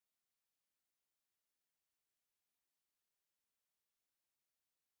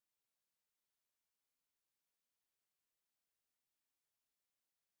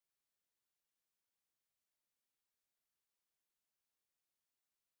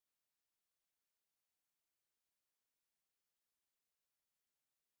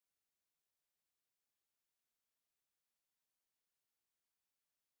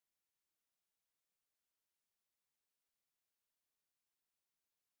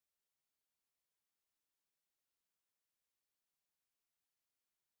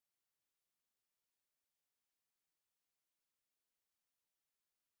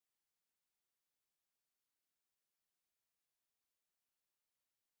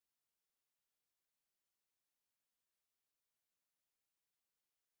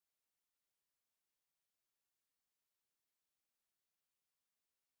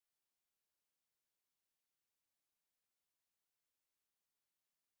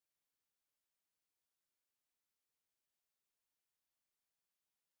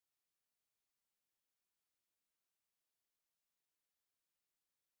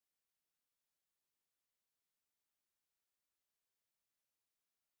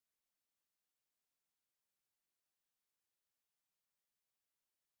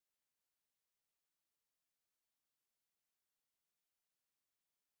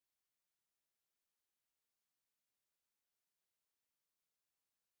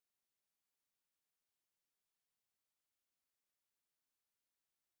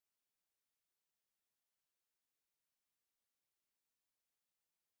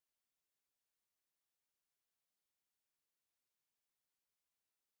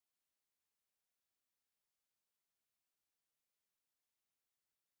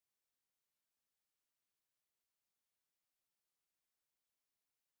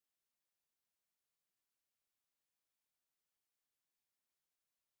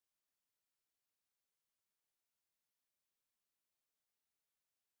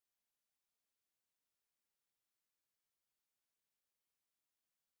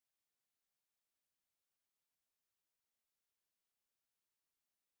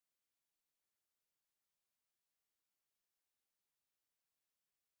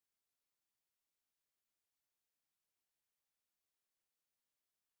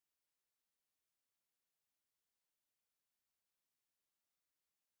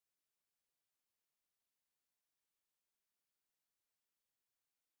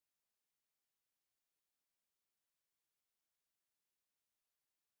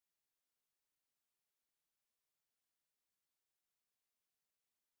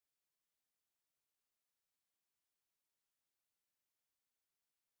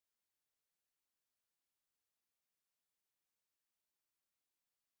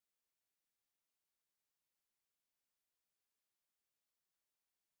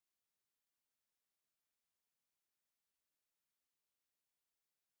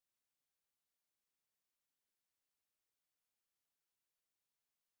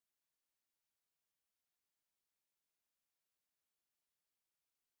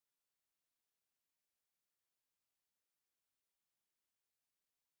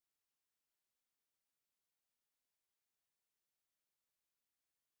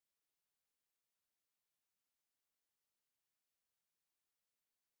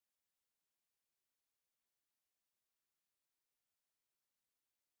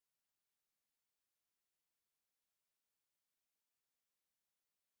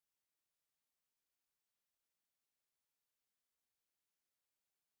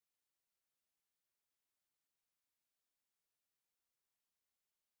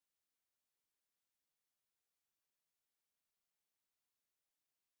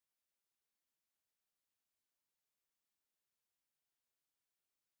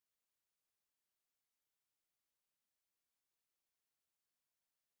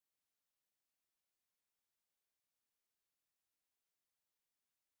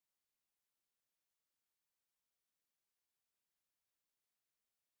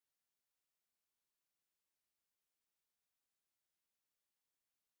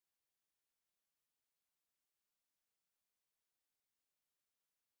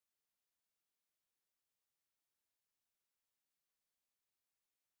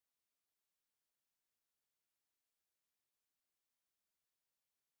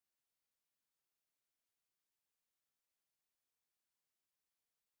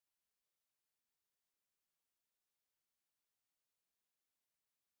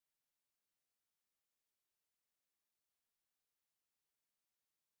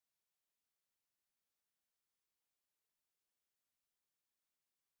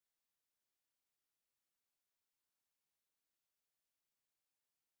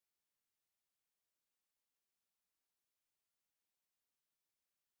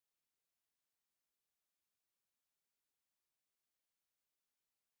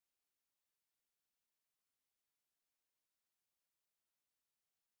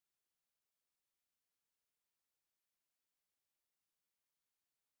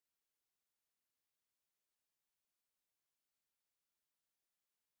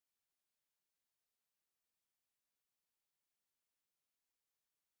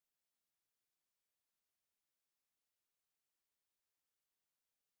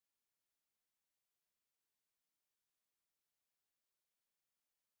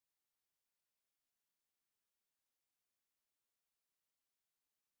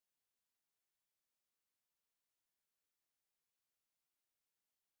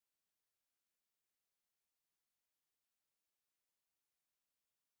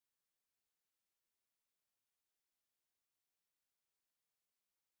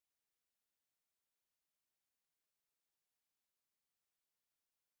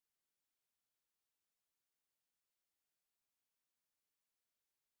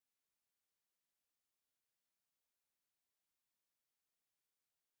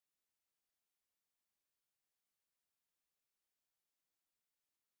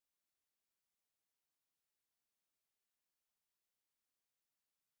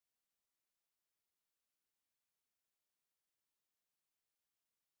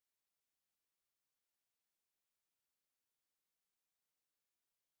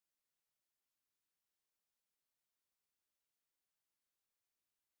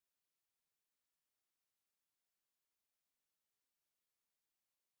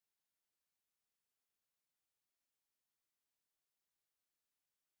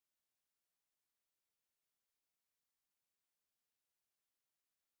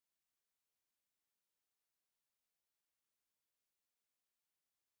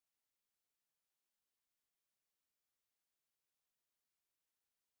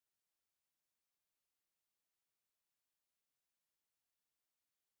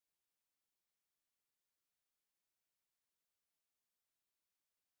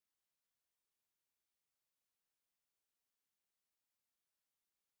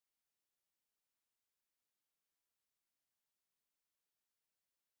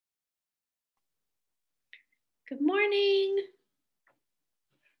Good morning.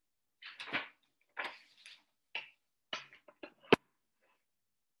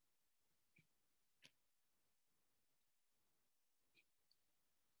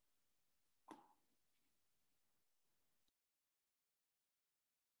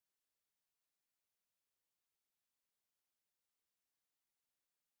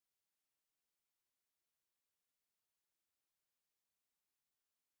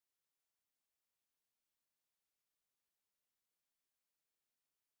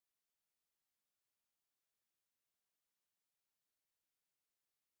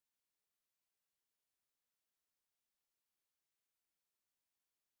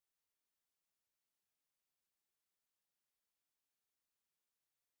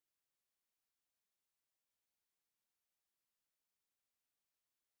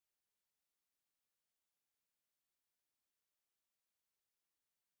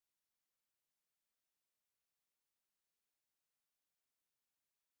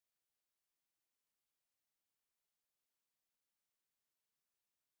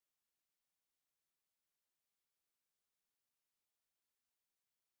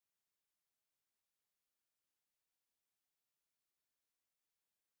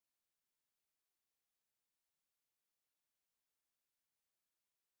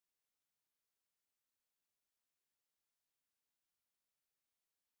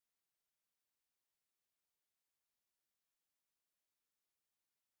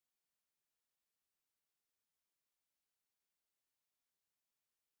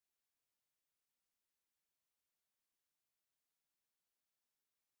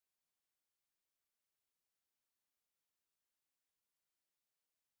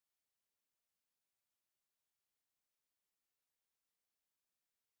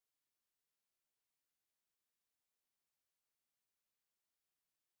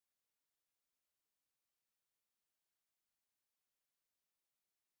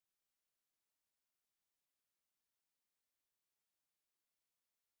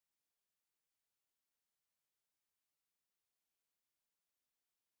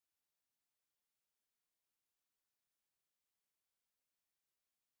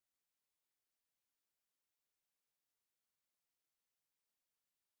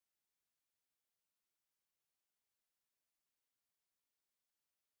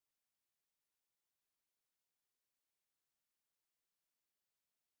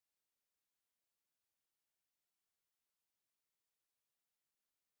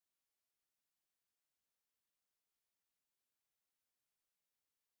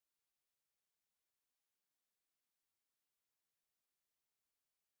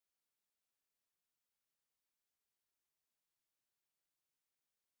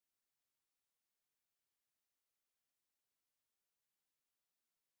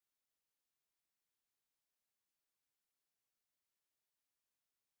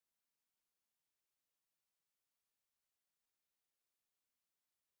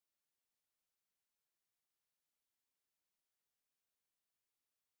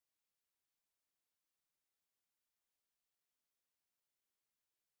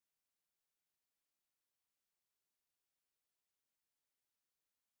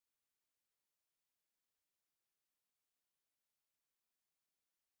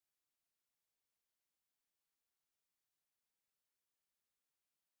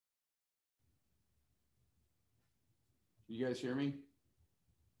 You guys hear me?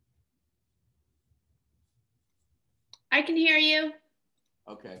 I can hear you.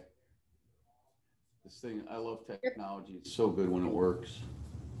 Okay. This thing, I love technology. It's so good when it works.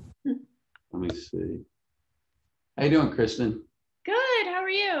 Let me see. How you doing, Kristen? Good. How are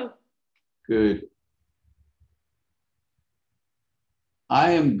you? Good.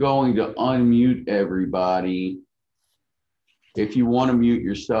 I am going to unmute everybody. If you want to mute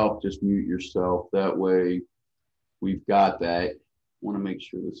yourself, just mute yourself. That way we've got that. I want to make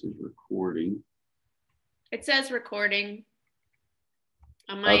sure this is recording. It says recording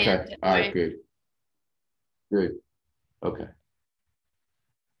on my Okay. end. All right, good. Good. Okay.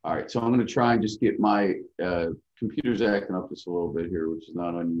 All right. So I'm going to try and just get my computer's acting up just a little bit here, which is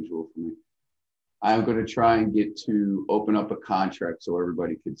not unusual for me. I'm going to try and get to open up a contract so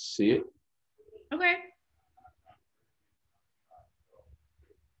everybody can see it. Okay.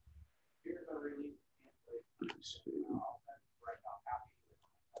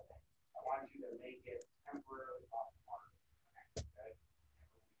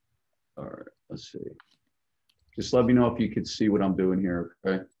 All right, let's see. Just let me know if you can see what I'm doing here,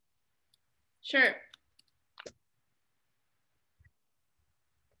 okay? Sure.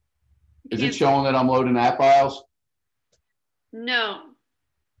 Is it showing that I'm loading app files? No.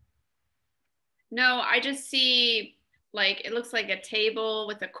 No, I just see like it looks like a table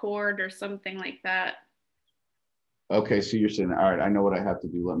with a cord or something like that. Okay, so you're saying, all right, I know what I have to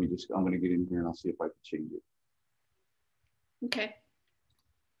do. I'm going to get in here and I'll see if I can change it. Okay.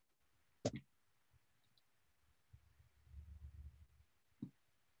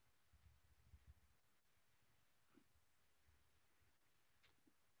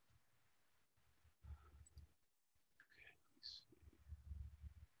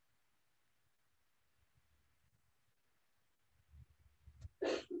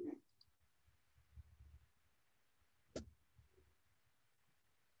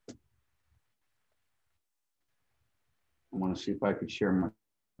 I want to see if I could share my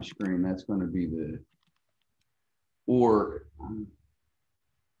screen. That's going to be the, or,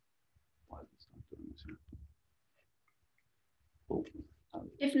 why is this not doing this here? Oh,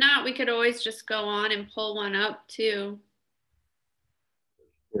 If not, we could always just go on and pull one up too.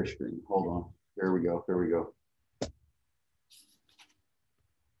 share screen. Hold on. There we go. There we go.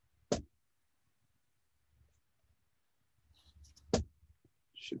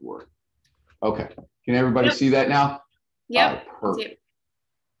 Should work. Okay. Can everybody Yep. see that now? Yep. All right, perfect.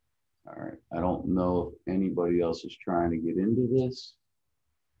 All right. I don't know if anybody else is trying to get into this,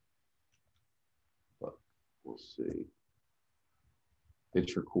 but we'll see.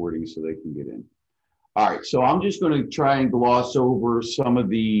 It's recording so they can get in. All right. So I'm just going to try and gloss over some of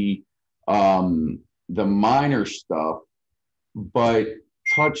the minor stuff, but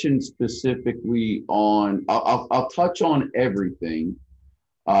touching specifically on, I'll touch on everything.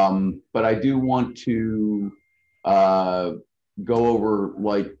 But I do want to go over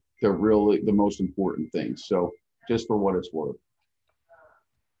like the most important things. So just for what it's worth.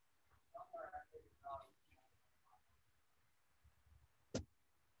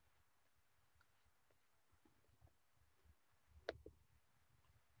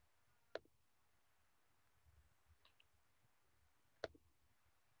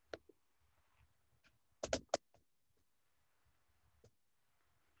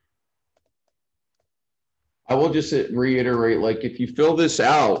 I will just reiterate, like if you fill this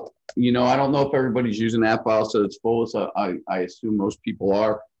out, I don't know if everybody's using that file so it's full. So I assume most people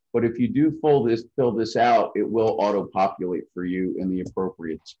are. But if you do fill this out, it will auto-populate for you in the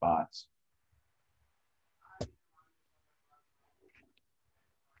appropriate spots.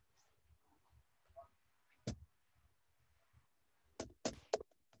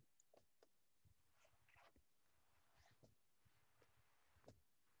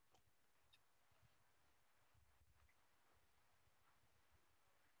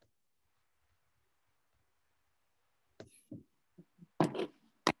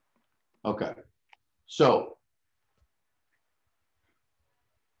 Okay, so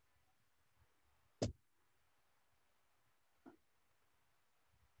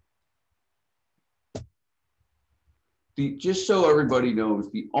just so everybody knows,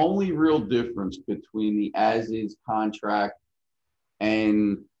 the only real difference between the as-is contract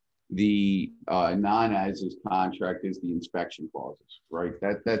and the non-as-is contract is the inspection clauses, right?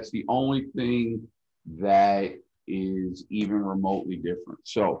 That's the only thing that is even remotely different.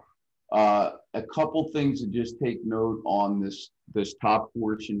 So a couple things to just take note on this top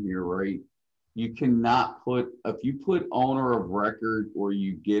portion here, right? You cannot put, if you put owner of record or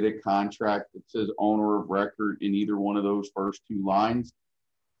you get a contract that says owner of record in either one of those first two lines,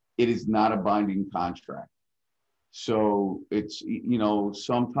 it is not a binding contract. So it's,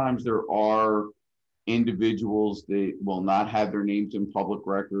 sometimes there are individuals that will not have their names in public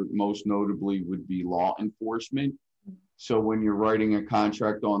record, most notably would be law enforcement. So when you're writing a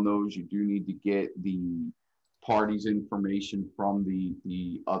contract on those, you do need to get the party's information from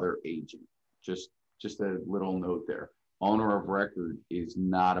the other agent. Just a little note there. Owner of record is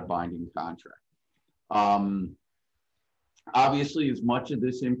not a binding contract. Obviously, as much of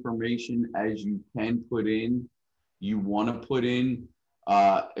this information as you can put in, you want to put in,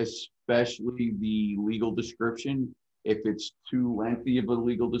 especially the legal description. If it's too lengthy of a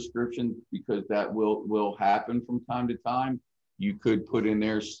legal description, because that will happen from time to time, you could put in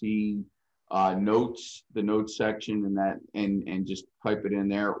there, see notes, the notes section, and just type it in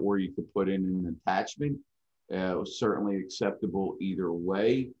there, or you could put in an attachment. Certainly acceptable either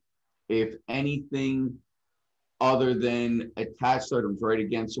way. If anything other than attached items, right?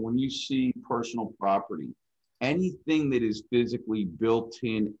 Again, so when you see personal property, anything that is physically built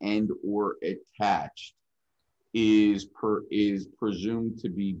in and or attached is presumed to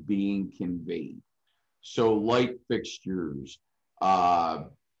be being conveyed. So light fixtures, appliances,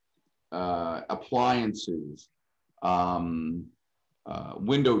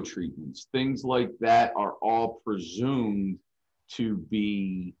 window treatments, things like that are all presumed to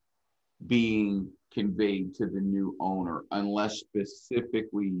be being conveyed to the new owner unless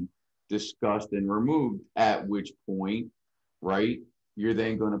specifically discussed and removed, at which point, right, you're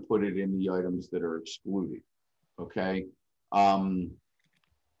then going to put it in the items that are excluded. Okay.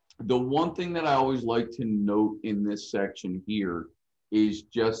 The one thing that I always like to note in this section here is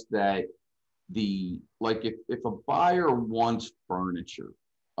just that like if a buyer wants furniture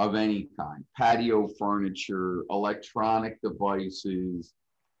of any kind, patio furniture, electronic devices,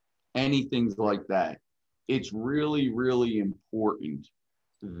 anything like that, it's really, really important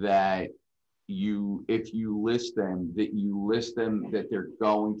that if you list them, that they're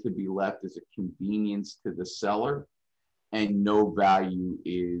going to be left as a convenience to the seller and no value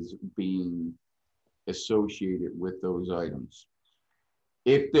is being associated with those items.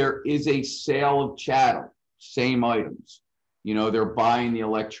 If there is a sale of chattel, same items, they're buying the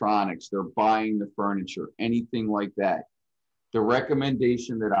electronics, they're buying the furniture, anything like that. The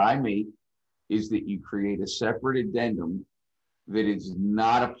recommendation that I make is that you create a separate addendum that is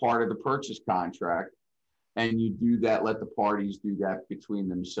not a part of the purchase contract, and you do that, let the parties do that between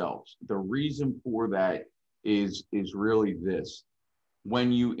themselves. The reason for that is really this.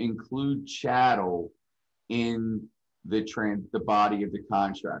 When you include chattel in the body of the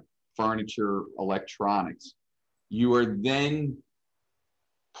contract, furniture, electronics, you are then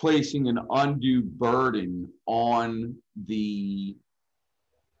placing an undue burden on the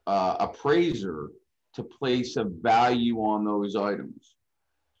appraiser to place a value on those items.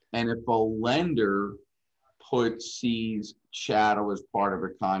 And if a lender sees chattel as part of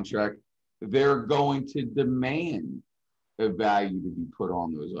a contract, they're going to demand a value to be put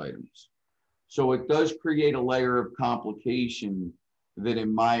on those items. So it does create a layer of complication that,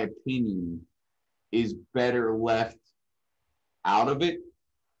 in my opinion, is better left out of it.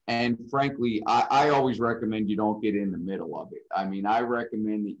 And frankly, I always recommend you don't get in the middle of it. I mean, I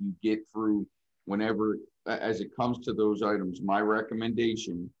recommend that you get through whenever, as it comes to those items, my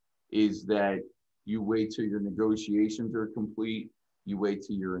recommendation is that you wait till your negotiations are complete, you wait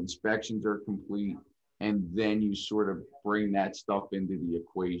till your inspections are complete, and then you sort of bring that stuff into the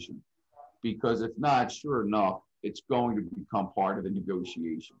equation. Because if not, sure enough, it's going to become part of the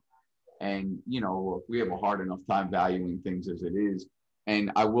negotiation. And, we have a hard enough time valuing things as it is.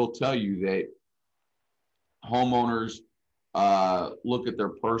 And I will tell you that homeowners look at their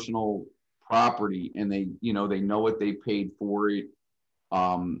personal property and they know what they paid for it.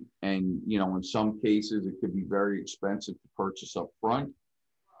 And, in some cases, it could be very expensive to purchase up front,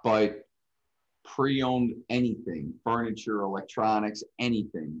 but pre-owned anything, furniture, electronics,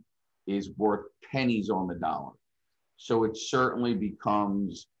 anything is worth pennies on the dollar. So it certainly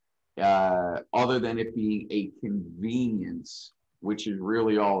becomes, other than it being a convenience, which is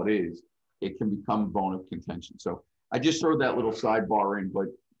really all it is, it can become a bone of contention. So I just throw that little sidebar in, but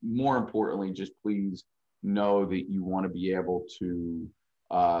more importantly, just please know that you want to be able to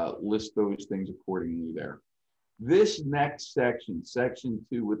list those things accordingly there. This next section, section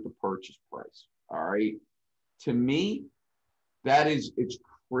 2 with the purchase price, all right, to me, it's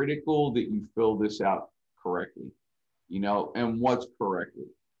critical that you fill this out correctly, and what's correctly.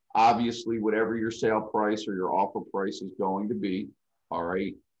 Obviously, whatever your sale price or your offer price is going to be, all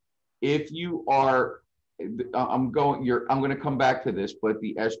right. If you are, I'm going to come back to this, but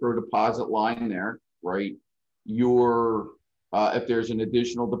the escrow deposit line there, right? If there's an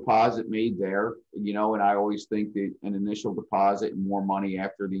additional deposit made there, and I always think that an initial deposit and more money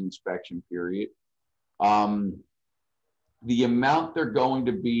after the inspection period, the amount they're going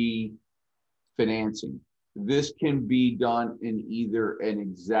to be financing. This can be done in either an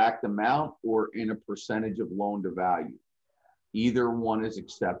exact amount or in a percentage of loan to value. Either one is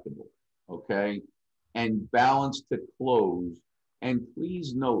acceptable, okay? And balance to close. And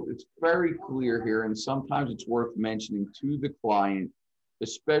please note, it's very clear here, and sometimes it's worth mentioning to the client,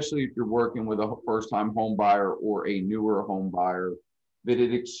 especially if you're working with a first-time home buyer or a newer home buyer, that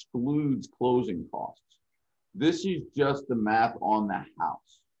it excludes closing costs. This is just the math on the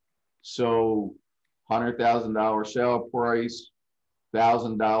house. So $100,000 sale price,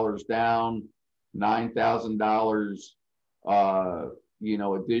 $1,000 down, $9,000,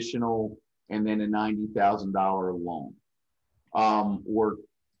 additional, and then a $90,000 loan, or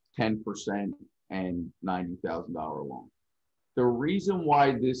 10% and $90,000 loan. The reason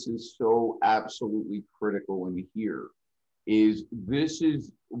why this is so absolutely critical in here is this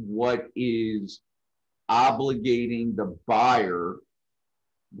is what is obligating the buyer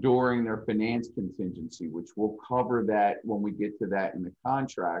during their finance contingency, which we'll cover that when we get to that in the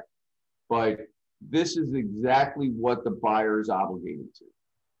contract. But this is exactly what the buyer is obligated to.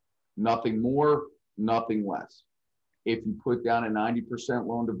 Nothing more, nothing less. If you put down a 90%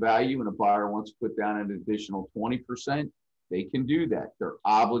 loan to value and a buyer wants to put down an additional 20%, they can do that. They're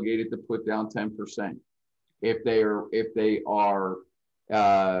obligated to put down 10%. If they are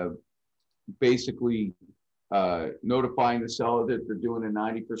basically notifying the seller that they're doing a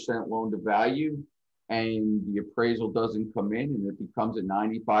 90% loan to value and the appraisal doesn't come in and it becomes a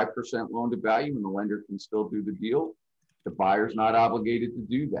 95% loan to value and the lender can still do the deal, the buyer's not obligated to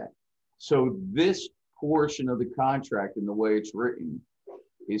do that. So this portion of the contract and the way it's written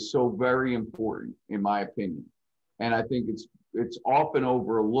is so very important, in my opinion. And I think it's often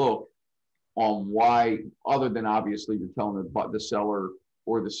overlooked on why, other than obviously you're telling the seller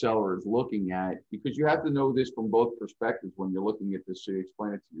or the seller is looking at, because you have to know this from both perspectives when you're looking at this so you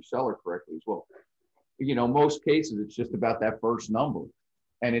explain it to your seller correctly as well. You know, most cases it's just about that first number,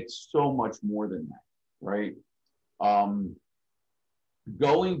 and it's so much more than that, right?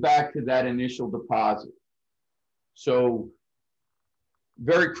 Going back to that initial deposit. So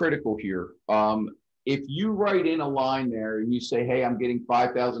very critical here. If you write in a line there and you say, hey, I'm getting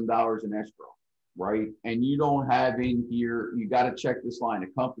 $5,000 in escrow, right? And you don't have in here, you got to check this line, a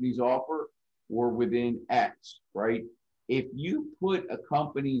company's offer or within X, right? If you put a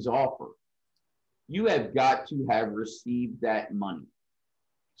company's offer, you have got to have received that money.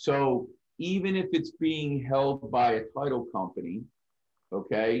 So even if it's being held by a title company,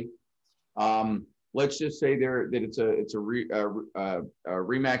 okay, let's just say that it's a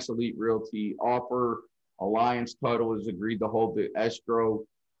RE/MAX Elite Realty offer. Alliance Title has agreed to hold the escrow.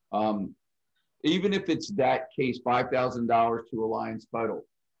 Even if it's that case, $5,000 to Alliance Title.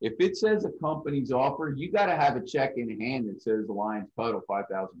 If it says a company's offer, you got to have a check in hand that says Alliance Title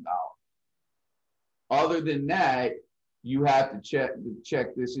 $5,000. Other than that, you have to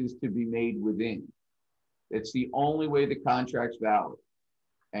check this is to be made within. It's the only way the contract's valid.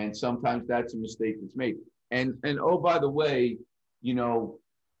 And sometimes that's a mistake that's made. And oh, by the way, you know,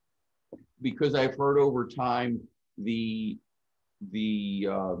 because I've heard over time the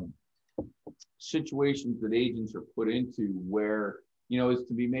situations that agents are put into where, you know, it's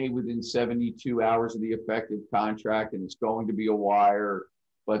to be made within 72 hours of the effective contract and it's going to be a wire,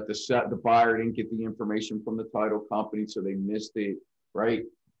 but the buyer didn't get the information from the title company, so they missed it, right?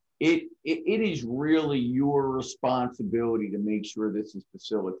 It is really your responsibility to make sure this is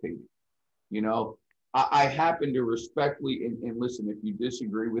facilitated. You know, I happen to respectfully, and listen, if you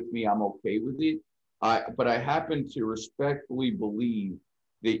disagree with me, I'm okay with it. But I happen to respectfully believe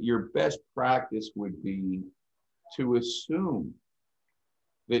that your best practice would be to assume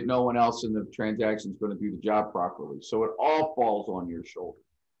that no one else in the transaction is going to do the job properly. So it all falls on your shoulder.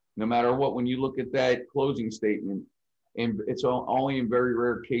 No matter what, when you look at that closing statement, and it's only in very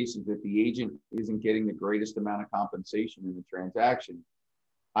rare cases that the agent isn't getting the greatest amount of compensation in the transaction.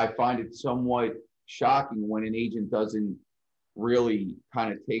 I find it somewhat shocking when an agent doesn't really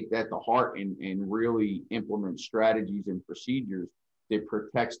kind of take that to heart and really implement strategies and procedures that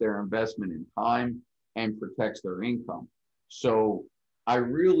protects their investment in time and protects their income. So I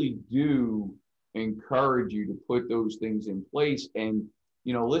really do encourage you to put those things in place. And,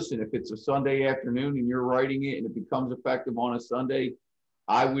 you know, listen, if it's a Sunday afternoon and you're writing it and it becomes effective on a Sunday,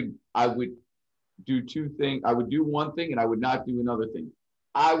 I would do two things. I would do one thing and I would not do another thing.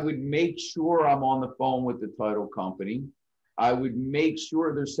 I would make sure I'm on the phone with the title company. I would make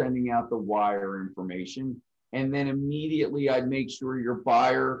sure they're sending out the wire information. And then immediately I'd make sure your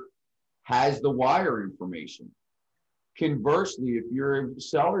buyer has the wire information. Conversely, if you're a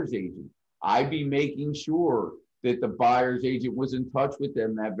seller's agent, I'd be making sure that the buyer's agent was in touch with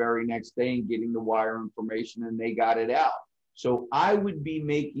them that very next day and getting the wire information and they got it out. So I would be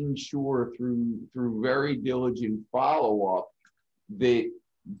making sure through very diligent follow-up that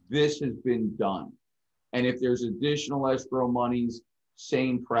this has been done. And if there's additional escrow monies,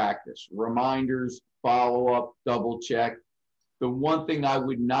 same practice. Reminders, follow-up, double check. The one thing I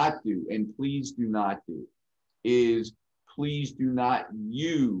would not do, and please do not do, is please do not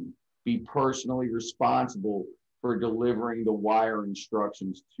you be personally responsible for delivering the wire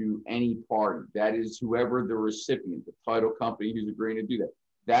instructions to any party. That is whoever the recipient, the title company who's agreeing to do that.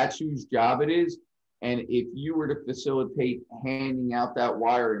 That's whose job it is. And if you were to facilitate handing out that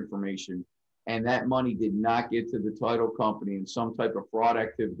wire information and that money did not get to the title company and some type of fraud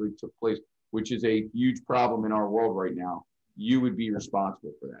activity took place, which is a huge problem in our world right now, you would be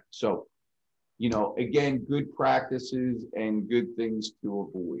responsible for that. So, you know, again, good practices and good things to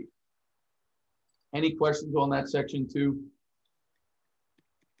avoid. Any questions on that section 2?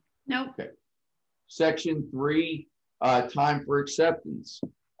 Nope. Okay. Section 3, time for acceptance.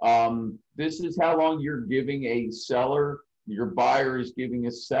 This is how long you're giving a seller, your buyer is giving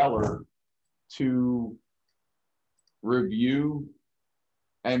a seller to review,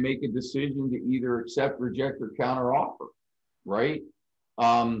 and make a decision to either accept, reject, or counter offer, right?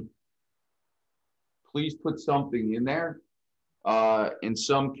 Please put something in there. In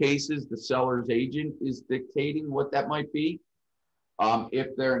some cases, the seller's agent is dictating what that might be.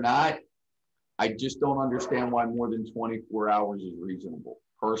 If they're not, I just don't understand why more than 24 hours is reasonable,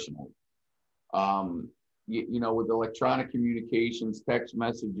 personally. You know, with electronic communications, text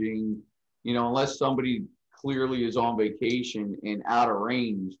messaging, you know, unless somebody clearly is on vacation and out of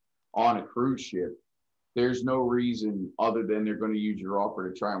range on a cruise ship, there's no reason other than they're going to use your offer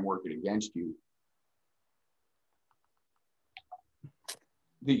to try and work it against you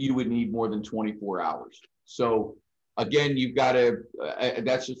that you would need more than 24 hours. So again, you've got to,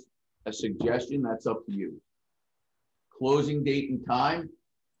 that's just a suggestion, that's up to you. Closing date and time,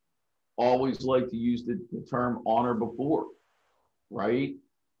 always like to use the term on or before, right?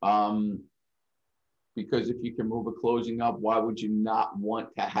 Because if you can move a closing up, why would you not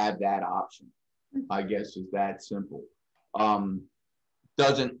want to have that option? I guess is that simple.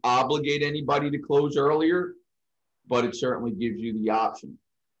 Doesn't obligate anybody to close earlier, but it certainly gives you the option.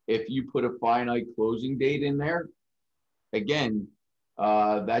 If you put a finite closing date in there, again,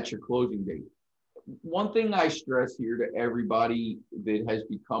 that's your closing date. One thing I stress here to everybody that has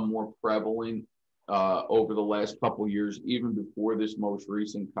become more prevalent over the last couple of years, even before this most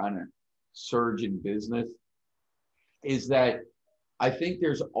recent kind of surge in business, is that I think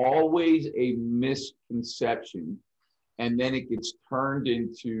there's always a misconception, and then it gets turned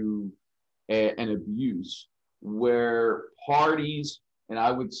into an abuse where parties, and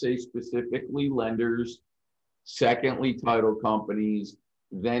I would say specifically lenders, secondly title companies,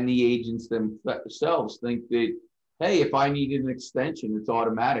 then the agents themselves think that, hey, if I need an extension, it's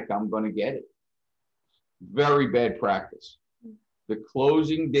automatic, I'm going to get it. Very bad practice. The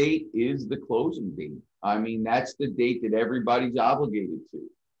closing date is the closing date. I mean, that's the date that everybody's obligated to.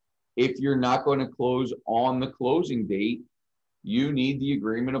 If you're not going to close on the closing date, you need the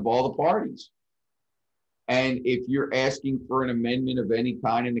agreement of all the parties. And if you're asking for an amendment of any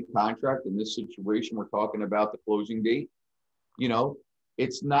kind in the contract, in this situation, we're talking about the closing date, you know,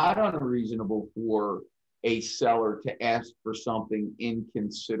 it's not unreasonable for a seller to ask for something in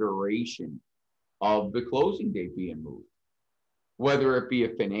consideration of the closing date being moved. Whether it be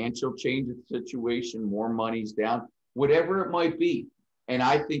a financial change of the situation, more money's down, whatever it might be. And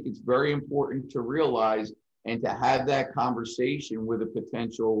I think it's very important to realize and to have that conversation with a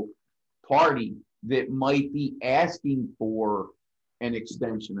potential party that might be asking for an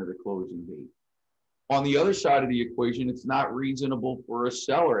extension of the closing date. On the other side of the equation, it's not reasonable for a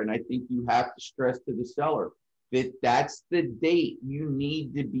seller. And I think you have to stress to the seller that that's the date you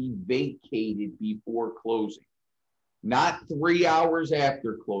need to be vacated before closing. Not 3 hours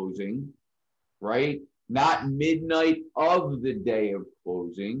after closing, right? Not midnight of the day of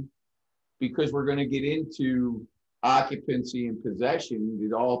closing, because we're going to get into occupancy and possession.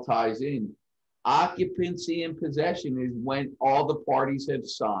 It all ties in. Occupancy and possession is when all the parties have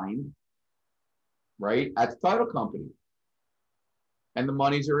signed, right, at the title company, and the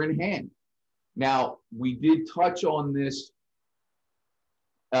monies are in hand. Now, we did touch on this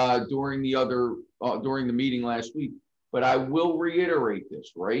during the meeting last week, but I will reiterate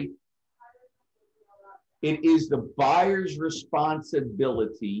this, right? It is the buyer's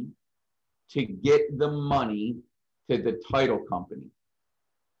responsibility to get the money to the title company.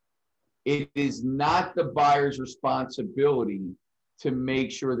 It is not the buyer's responsibility to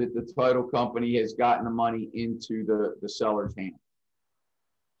make sure that the title company has gotten the money into the seller's hand.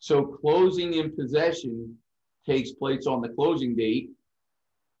 So closing in possession takes place on the closing date.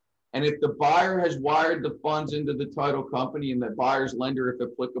 And if the buyer has wired the funds into the title company and the buyer's lender, if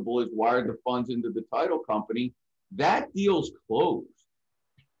applicable, has wired the funds into the title company, that deal's closed.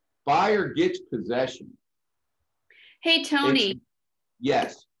 Buyer gets possession. Hey, Tony.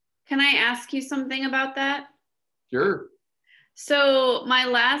 Yes. Can I ask you something about that? Sure. So my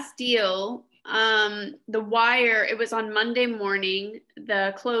last deal, the wire, it was on Monday morning,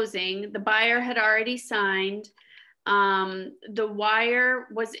 the closing, the buyer had already signed. The wire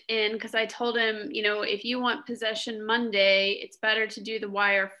was in, because I told him, you know, if you want possession Monday, it's better to do the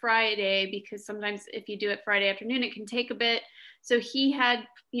wire Friday, because sometimes if you do it Friday afternoon, it can take a bit. So he had,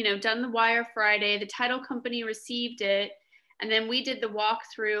 you know, done the wire Friday, the title company received it, and then we did the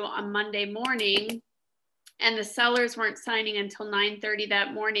walkthrough on Monday morning, and the sellers weren't signing until 9:30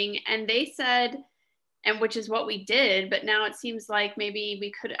 that morning. And they said, and which is what we did, but now it seems like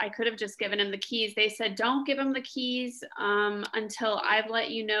maybe I could have just given him the keys. They said, don't give him the keys until I've let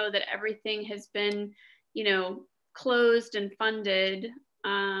you know that everything has been, you know, closed and funded.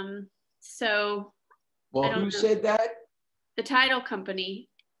 So I Well, don't who know. said that? The title company.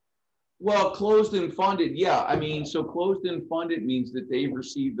 Well, closed and funded. Yeah. I mean, so closed and funded means that they've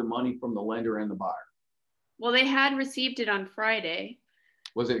received the money from the lender and the buyer. Well, they had received it on Friday.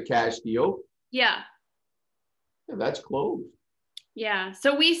 Was it a cash deal? Yeah. Yeah, that's closed. Yeah.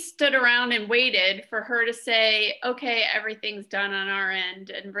 So we stood around and waited for her to say, okay, everything's done on our end.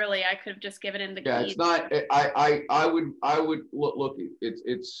 And really, I could have just given him the Yeah, keys. it's not, I would look,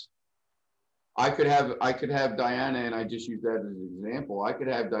 it's, I could have Diana, and I just use that as an example. I could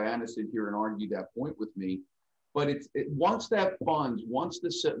have Diana sit here and argue that point with me, but once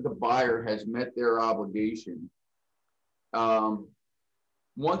the buyer has met their obligation,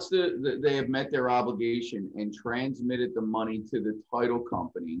 once they have met their obligation and transmitted the money to the title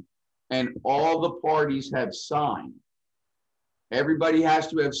company, and all the parties have signed, everybody has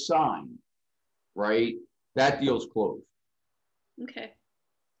to have signed, right? That deal's closed. Okay.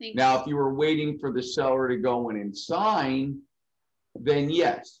 Thanks. Now, if you were waiting for the seller to go in and sign, then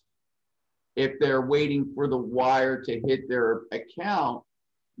yes. If they're waiting for the wire to hit their account,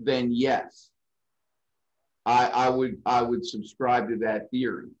 then yes. I would subscribe to that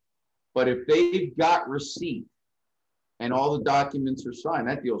theory. But if they've got receipt and all the documents are signed,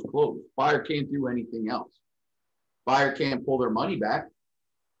 that deal's closed. Buyer can't do anything else. Buyer can't pull their money back,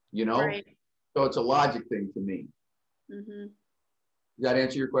 you know? Right. So it's a logic thing to me. Mm-hmm. Does that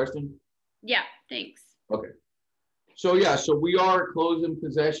answer your question? Yeah, thanks. Okay. So yeah, so we are a close in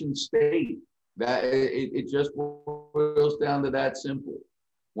possession state. That it just boils down to that simple.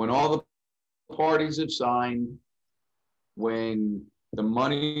 When all the parties have signed, when the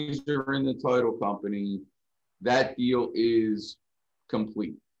monies are in the title company, that deal is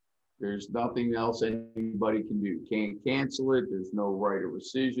complete. There's nothing else anybody can do. Can't cancel it. There's no right of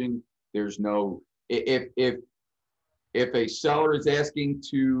rescission. There's no, if a seller is asking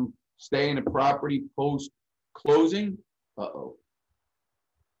to stay in a property post closing,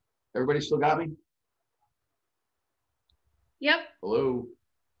 everybody still got me? Yep. Hello?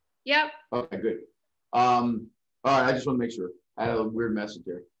 Yep. Okay, good. All right, I just want to make sure. I had a weird message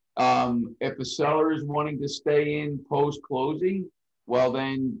there. If a seller is wanting to stay in post closing, well,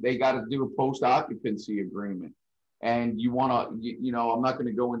 then they got to do a post occupancy agreement. And you want to, you know, I'm not going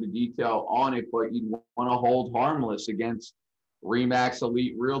to go into detail on it, but you want to hold harmless against Remax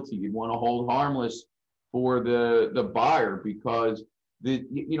Elite Realty. You want to hold harmless for the buyer, because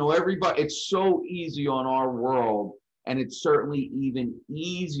everybody, it's so easy on our world, and it's certainly even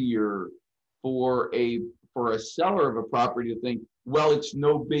easier for a seller of a property to think, well, it's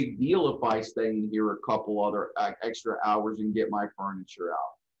no big deal if I stay in here a couple other extra hours and get my furniture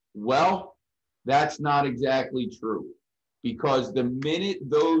out. Well, that's not exactly true, because the minute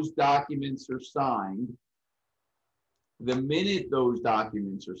those documents are signed,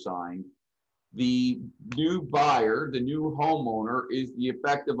 the new buyer, the new homeowner, is the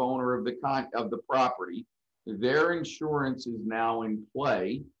effective owner of the property. Their insurance is now in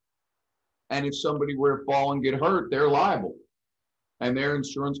play. And if somebody were to fall and get hurt, they're liable. And their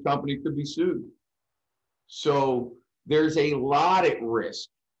insurance company could be sued. So there's a lot at risk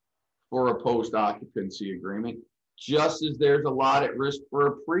for a post-occupancy agreement, just as there's a lot at risk for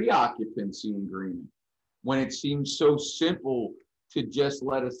a pre-occupancy agreement, when it seems so simple to just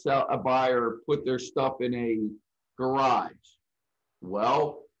let a buyer put their stuff in a garage.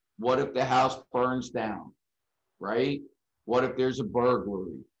 Well, what if the house burns down, right? What if there's a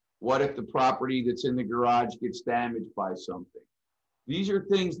burglary? What if the property that's in the garage gets damaged by something? These are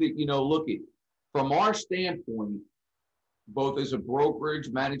things that, look at from our standpoint, both as a brokerage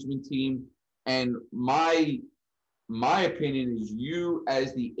management team, and my opinion is, you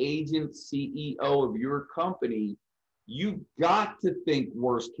as the agent CEO of your company, you got to think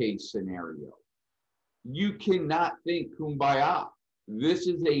worst case scenario. You cannot think kumbaya. This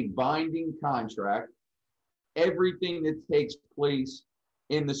is a binding contract. Everything that takes place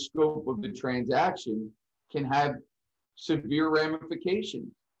in the scope of the transaction can have severe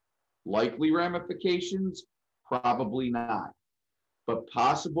ramifications. Likely ramifications, probably not. But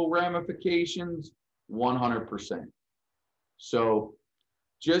possible ramifications, 100%. So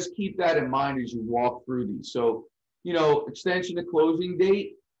just keep that in mind as you walk through these. So, extension to closing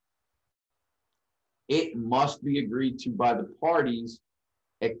date, it must be agreed to by the parties,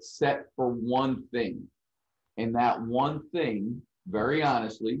 except for one thing. And that one thing, very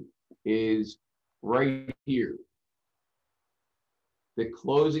honestly, is right here. The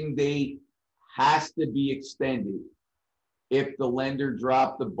closing date has to be extended if the lender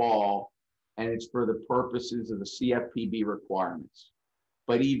dropped the ball and it's for the purposes of the CFPB requirements.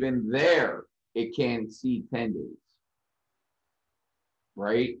 But even there, it can exceed 10 days,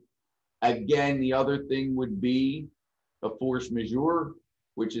 right? Again, the other thing would be a force majeure,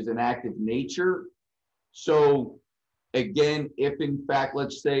 which is an act of nature. So again, if in fact,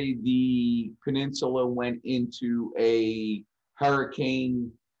 let's say the peninsula went into a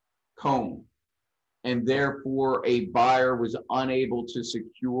hurricane cone, and therefore a buyer was unable to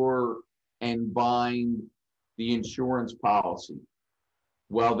secure and bind the insurance policy,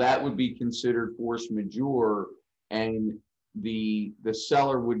 well, that would be considered force majeure, and the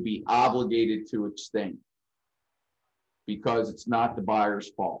seller would be obligated to extend because it's not the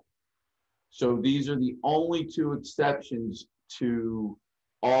buyer's fault. So these are the only two exceptions to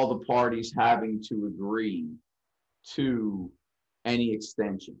all the parties having to agree to any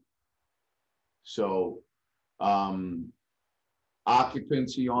extension. So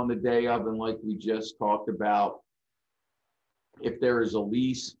occupancy on the day of, and like we just talked about, if there is a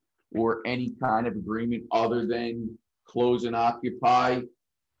lease or any kind of agreement other than close and occupy,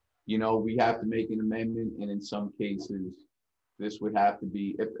 you know, we have to make an amendment. And in some cases, this would have to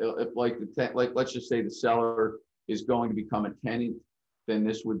be, if like let's just say the seller is going to become a tenant, then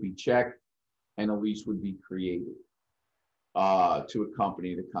this would be checked and a lease would be created to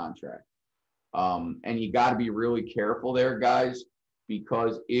accompany the contract. And you got to be really careful there, guys,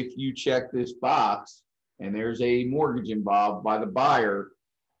 because if you check this box and there's a mortgage involved by the buyer,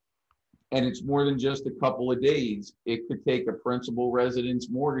 and it's more than just a couple of days, it could take a principal residence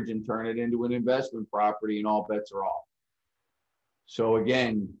mortgage and turn it into an investment property, and all bets are off. So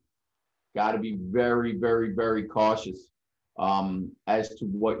again, got to be very, very, very cautious as to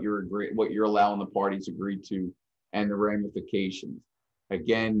what you're allowing the parties agree to and the ramifications.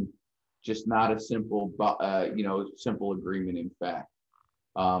 Again, just not a simple, simple agreement. In fact,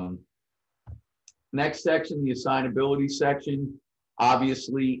 next section, the assignability section.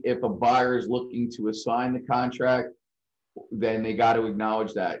 Obviously, if a buyer is looking to assign the contract, then they got to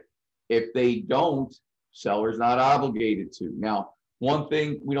acknowledge that. If they don't, seller's not obligated to. Now, one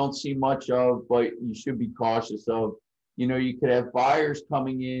thing we don't see much of, but you should be cautious of, you know, you could have buyers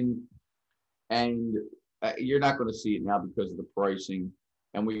coming in, and you're not going to see it now because of the pricing,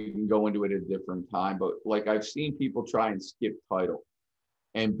 and we can go into it at a different time. But like, I've seen people try and skip title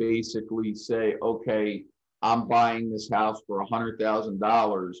and basically say, okay, I'm buying this house for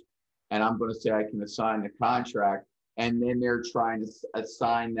 $100,000 and I'm going to say I can assign the contract. And then they're trying to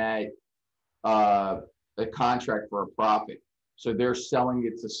assign that the contract for a profit. So they're selling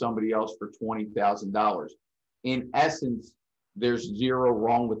it to somebody else for $20,000. In essence, there's zero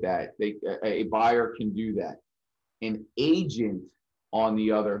wrong with that. A buyer can do that. An agent, on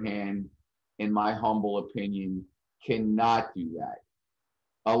the other hand, in my humble opinion, cannot do that.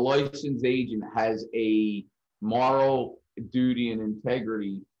 A licensed agent has a moral duty and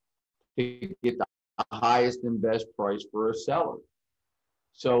integrity to get the highest and best price for a seller.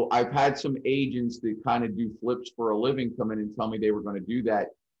 So I've had some agents that kind of do flips for a living come in and tell me they were going to do that,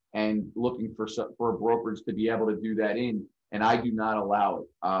 and looking for a brokerage to be able to do that in, and I do not allow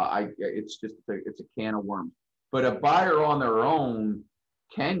it. It's a can of worms. But a buyer on their own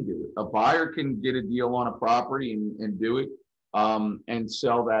can do it. A buyer can get a deal on a property and do it, and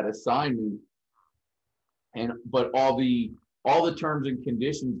sell that assignment. But all the terms and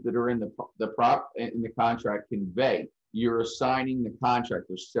conditions that are in the contract convey you're assigning the contract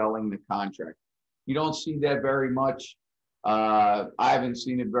or selling the contract. You don't see that very much. I haven't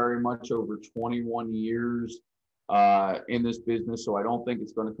seen it very much over 21 years in this business, so I don't think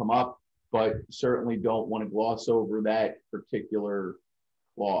it's going to come up, but certainly don't want to gloss over that particular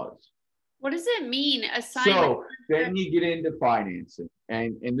clause. What does it mean, So then you get into financing.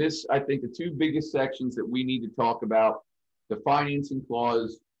 And this, I think, the two biggest sections that we need to talk about, the financing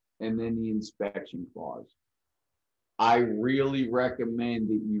clause and then the inspection clause. I really recommend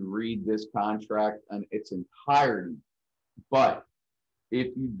that you read this contract in its entirety. But if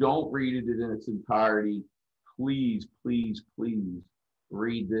you don't read it in its entirety, please, please, please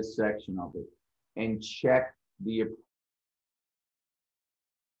read this section of it and check the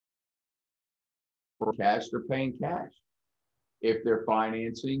for cash, they're paying cash. If they're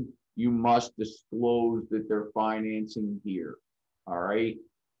financing, you must disclose that they're financing here. All right.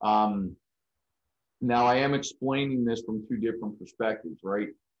 Now, I am explaining this from two different perspectives, right?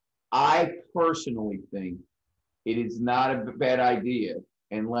 I personally think it is not a bad idea,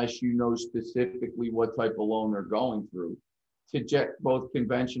 unless you know specifically what type of loan they're going through, to check both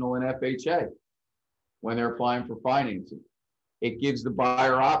conventional and FHA when they're applying for financing. It gives the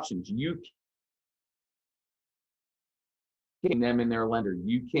buyer options. You can't them in their lender.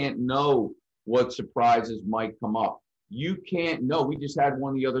 You can't know what surprises might come up. You can't know. We just had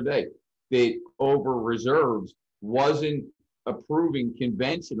one the other day that over reserves wasn't approving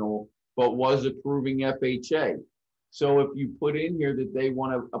conventional but was approving FHA. So if you put in here that they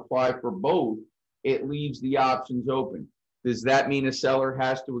want to apply for both, it leaves the options open. Does that mean a seller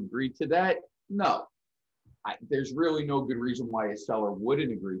has to agree to that? No. There's really no good reason why a seller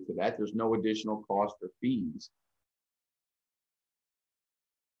wouldn't agree to that. There's no additional cost or fees.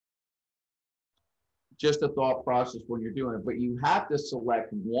 Just a thought process when you're doing it, but you have to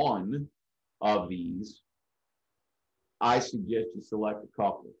select one of these. I suggest you select a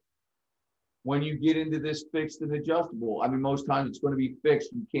couple. When you get into this fixed and adjustable, I mean, most times it's going to be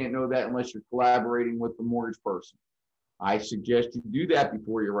fixed. You can't know that unless you're collaborating with the mortgage person. I suggest you do that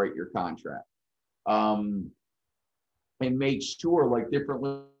before you write your contract. And make sure, like, different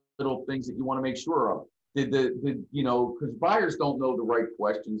little things that you want to make sure of. You know, because buyers don't know the right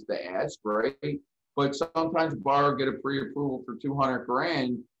questions to ask, right? But sometimes a buyer get a pre-approval for 200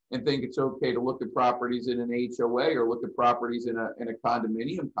 grand and think it's okay to look at properties in an HOA or look at properties in a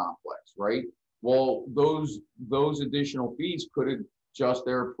condominium complex, right? Well, those additional fees could adjust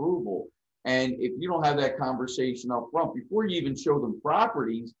their approval. And if you don't have that conversation up front, before you even show them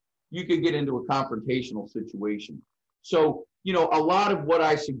properties, you could get into a confrontational situation. So, you know, a lot of what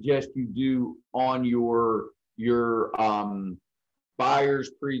I suggest you do on your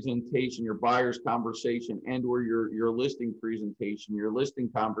buyer's presentation, your buyer's conversation, and or your listing presentation, your listing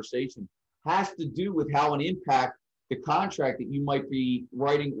conversation has to do with how an impact the contract that you might be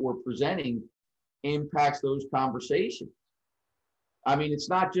writing or presenting impacts those conversations. I mean, it's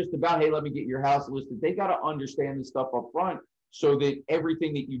not just about, hey, let me get your house listed. They got to understand this stuff up front so that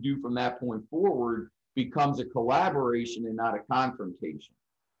everything that you do from that point forward becomes a collaboration and not a confrontation.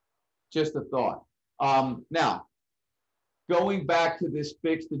 Just a thought. Now, going back to this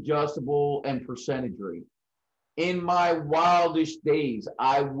fixed, adjustable, and percentage rate. In my wildest days,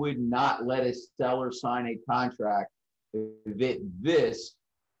 I would not let a seller sign a contract that this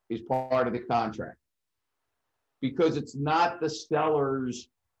is part of the contract, because it's not the seller's,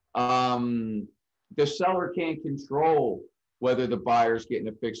 the seller can't control whether the buyer's getting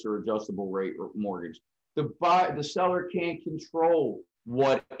a fixed or adjustable rate or mortgage. The seller can't control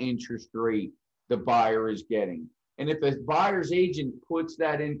what interest rate the buyer is getting. And if a buyer's agent puts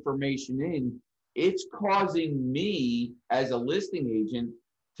that information in, it's causing me as a listing agent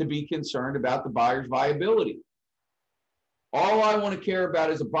to be concerned about the buyer's viability. All I want to care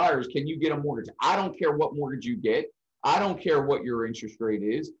about as a buyer is, can you get a mortgage? I don't care what mortgage you get. I don't care what your interest rate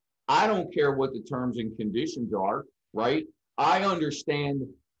is. I don't care what the terms and conditions are, right? I understand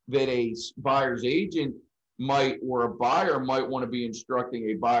that a buyer's agent might, or a buyer might want to be instructing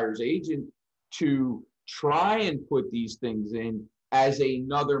a buyer's agent to try and put these things in as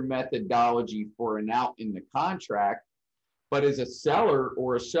another methodology for an out in the contract. But as a seller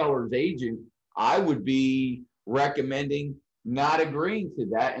or a seller's agent, I would be recommending not agreeing to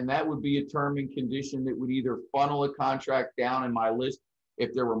that. And that would be a term and condition that would either funnel a contract down in my list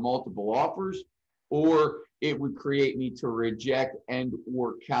if there were multiple offers, or it would create me to reject and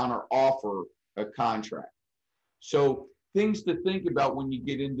or counter offer a contract. So things to think about when you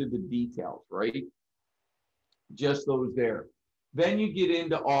get into the details, right? Just those there. Then you get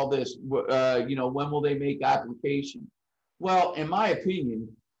into all this, you know, when will they make application? Well, in my opinion,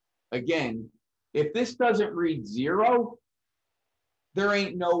 again, if this doesn't read 0, there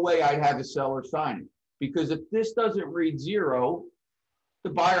ain't no way I'd have a seller sign it. Because if this doesn't read 0, the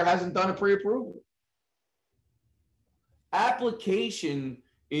buyer hasn't done a pre-approval. Application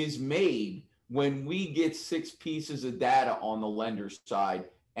is made when we get 6 pieces of data on the lender's side,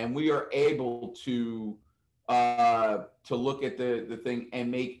 and we are able to look at the thing and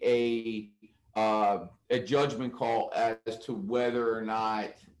make a judgment call as to whether or not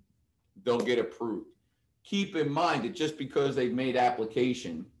they'll get approved. Keep in mind that just because they've made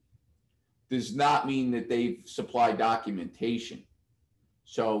application does not mean that they've supplied documentation.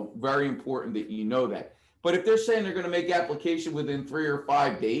 So very important that you know that. But if they're saying they're going to make application within 3 or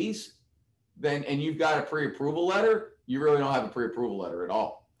 5 days, then, and you've got a pre-approval letter, you really don't have a pre-approval letter at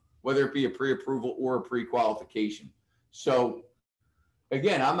all, whether it be a pre-approval or a pre-qualification. So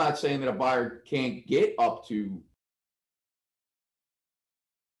again, I'm not saying that a buyer can't get up to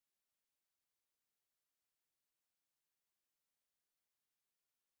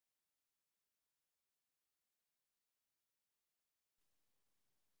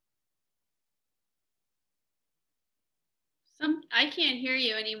I can't hear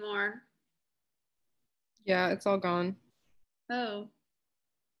you anymore. Yeah, it's all gone. Oh,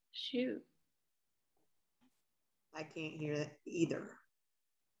 shoot. I can't hear that either.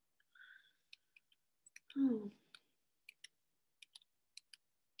 Oh.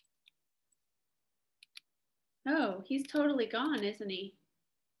 Oh, he's totally gone, isn't he?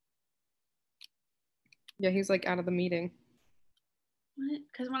 Yeah, he's like out of the meeting. What?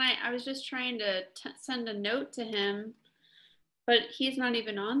 Because when I was just trying to send a note to him, but he's not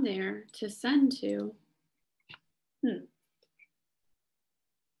even on there to send to. Hmm.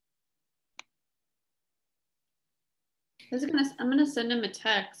 I'm gonna send him a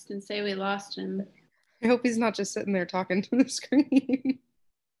text and say we lost him. I hope he's not just sitting there talking to the screen.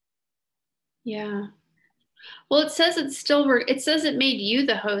 Yeah. Well, it says it's still it says it made you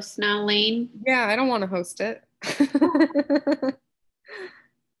the host now, Lane. Yeah, I don't want to host it.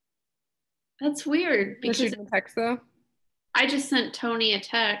 That's weird Because because shoot him a text though. I just sent Tony a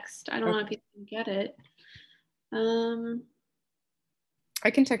text. I don't know Okay. if he can get it. I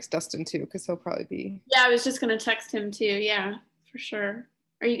can text Dustin too, because he'll probably be. Yeah, I was just gonna text him too. Yeah, for sure.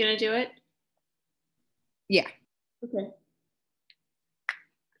 Are you gonna do it? Yeah. Okay.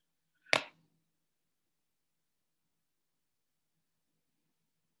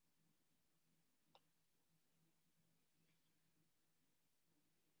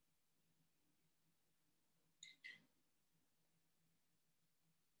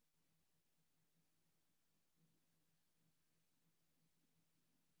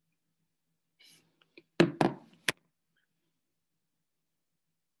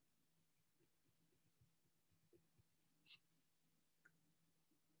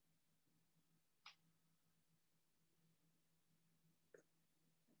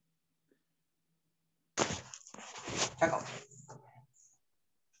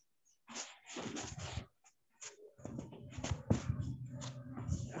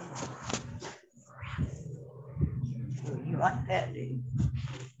 You like that, do you?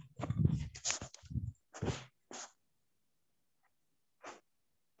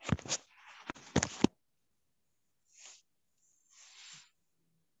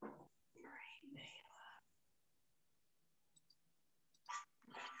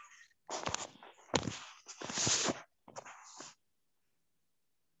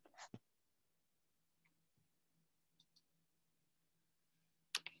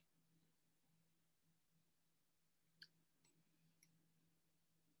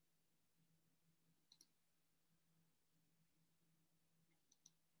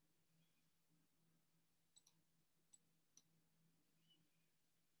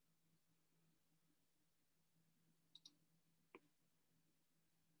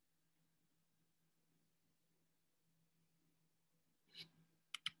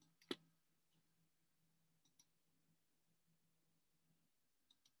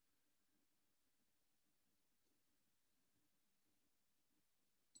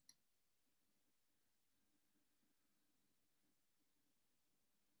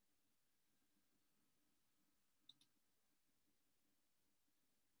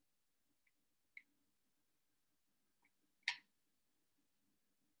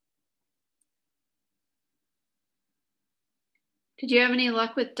 Did you have any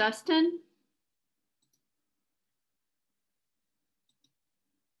luck with Dustin?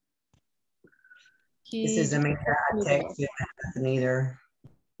 This He is just Amanda. I texted me though. texted nothing either.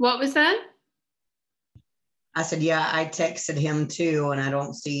 What was that? I said, yeah, I texted him too, and I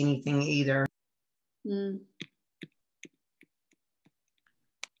don't see anything either. Hmm.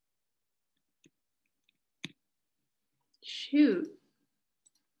 Shoot.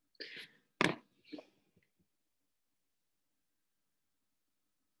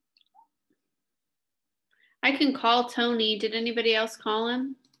 I can call Tony. Did anybody else call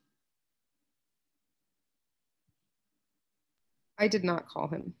him? I did not call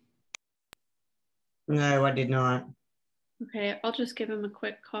him. No, I did not. Okay, I'll just give him a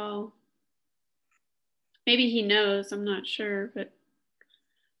quick call. Maybe he knows. I'm not sure, but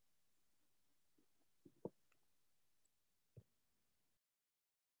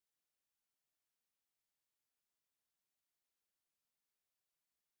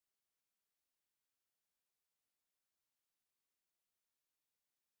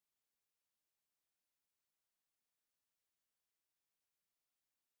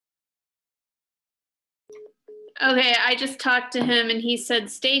okay, I just talked to him and he said,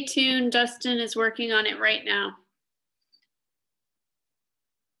 stay tuned. Dustin is working on it right now.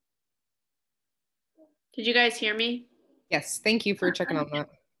 Did you guys hear me? Yes, thank you for checking on that.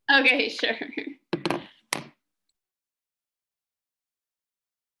 Okay, sure.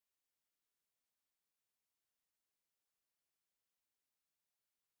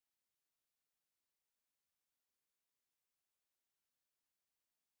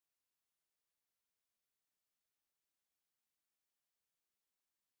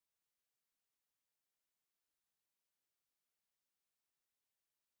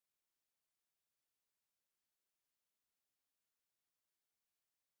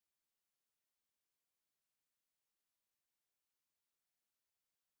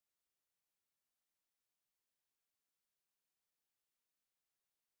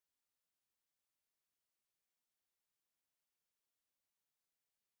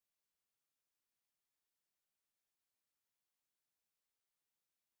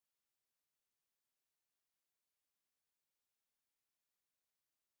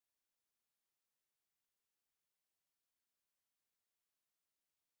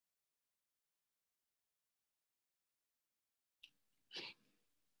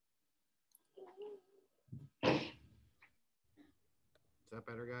 that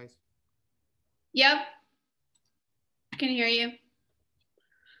better, guys? Yep. I can hear you.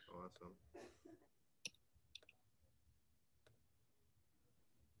 Awesome.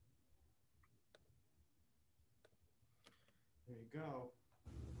 There you go.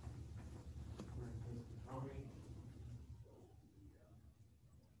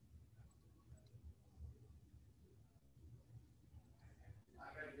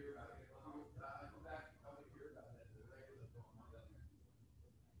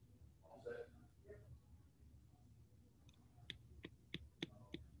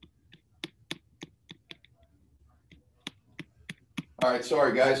 All right,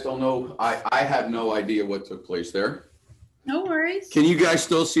 sorry guys, don't know. I have no idea what took place there. No worries. Can you guys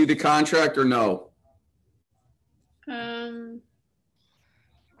still see the contract or no? I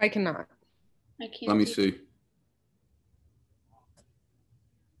cannot. I can't. Let me see.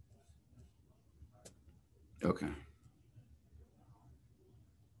 Okay.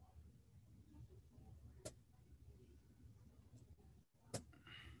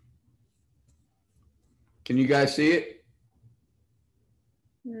 Can you guys see it?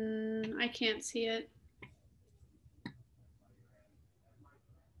 I can't see it.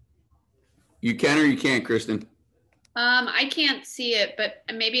 You can or you can't, Kristen? I can't see it, but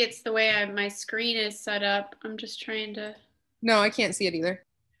maybe it's the way my screen is set up. I'm just trying to. No, I can't see it either.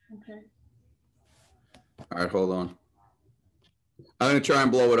 Okay. All right, hold on. I'm gonna try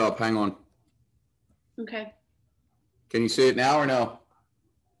and blow it up. Hang on. Okay. Can you see it now or no?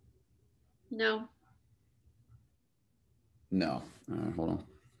 No. No. All right, hold on.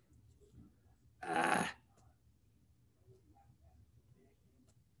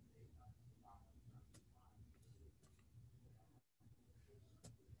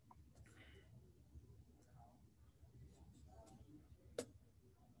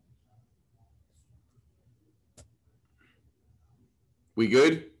 We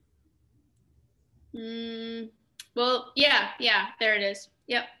good? Well, yeah, there it is.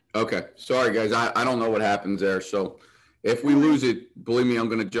 Yep. Okay. Sorry, guys. I don't know what happens there. So if we lose it, believe me, I'm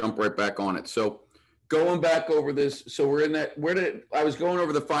going to jump right back on it. So going back over this. So we're in that. I was going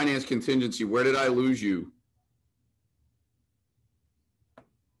over the finance contingency. Where did I lose you?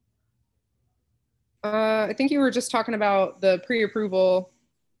 I think you were just talking about the pre-approval.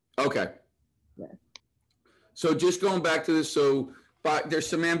 Okay. Yeah. So just going back to this. So there's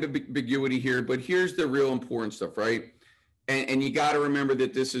some ambiguity here, but here's the real important stuff, right? And you got to remember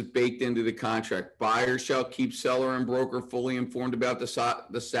that this is baked into the contract. Buyer shall keep seller and broker fully informed about the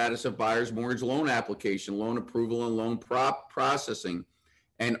status of buyer's mortgage loan application, loan approval, and loan processing,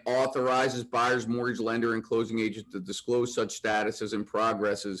 and authorizes buyer's mortgage lender and closing agent to disclose such statuses and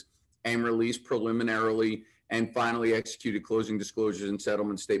progresses and release preliminarily and finally executed closing disclosures and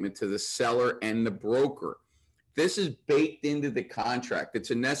settlement statement to the seller and the broker. This is baked into the contract.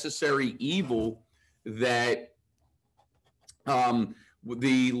 It's a necessary evil that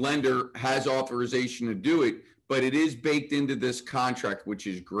the lender has authorization to do it, but it is baked into this contract, which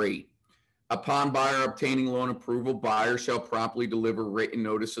is great. Upon buyer obtaining loan approval, buyer shall promptly deliver written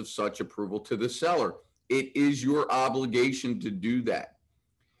notice of such approval to the seller. It is your obligation to do that.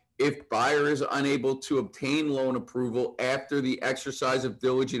 If buyer is unable to obtain loan approval after the exercise of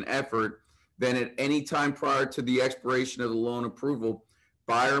diligent effort, then at any time prior to the expiration of the loan approval,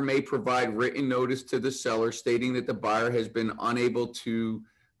 buyer may provide written notice to the seller stating that the buyer has been unable to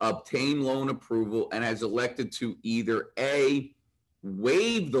obtain loan approval and has elected to either A,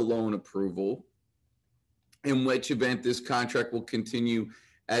 waive the loan approval, in which event this contract will continue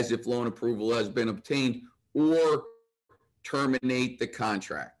as if loan approval has been obtained, or terminate the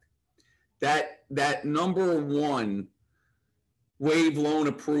contract. That number one, waive loan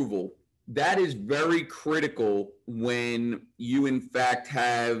approval, that is very critical when you in fact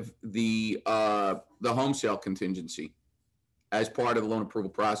have the home sale contingency as part of the loan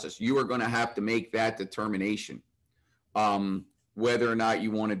approval process. You are going to have to make that determination, whether or not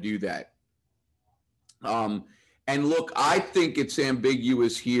you want to do that. And look, I think it's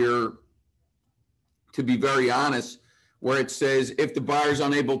ambiguous here, to be very honest, where it says if the buyer is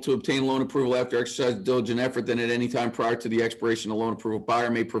unable to obtain loan approval after exercise of diligent effort, then at any time prior to the expiration of loan approval, buyer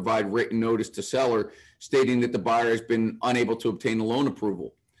may provide written notice to seller stating that the buyer has been unable to obtain the loan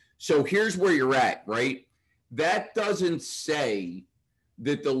approval. So here's where you're at, right? That doesn't say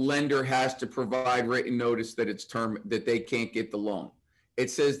that the lender has to provide written notice that that they can't get the loan.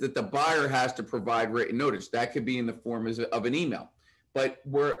 It says that the buyer has to provide written notice. That could be in the form of an email. But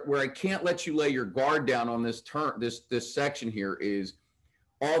where I can't let you lay your guard down on this this section here is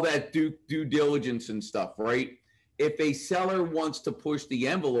all that due diligence and stuff, right? If a seller wants to push the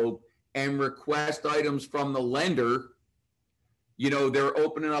envelope and request items from the lender they're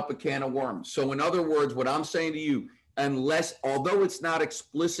opening up a can of worms. So in other words, what I'm saying to you, although it's not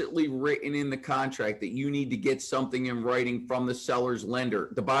explicitly written in the contract that you need to get something in writing from the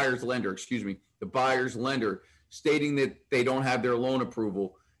buyer's lender, stating that they don't have their loan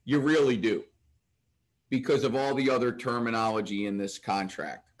approval, you really do, because of all the other terminology in this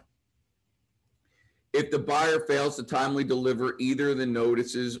contract. If the buyer fails to timely deliver either the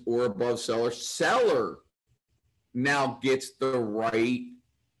notices or above, seller now gets the right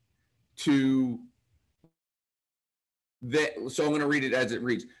to that. So I'm going to read it as it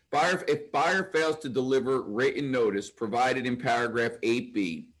reads. If buyer fails to deliver written notice provided in paragraph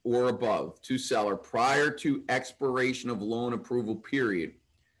 8B or above to seller prior to expiration of loan approval period,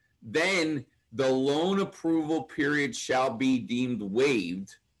 then the loan approval period shall be deemed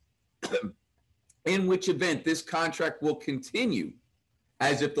waived, in which event this contract will continue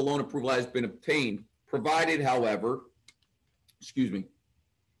as if the loan approval has been obtained, provided, however,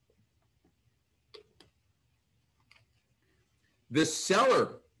 the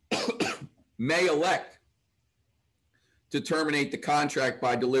seller may elect to terminate the contract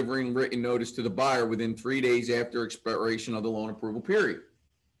by delivering written notice to the buyer within 3 days after expiration of the loan approval period.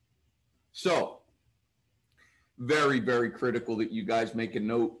 So, very, very critical that you guys make a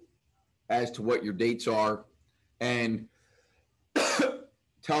note as to what your dates are and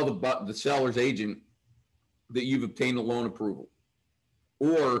tell the seller's agent that you've obtained a loan approval,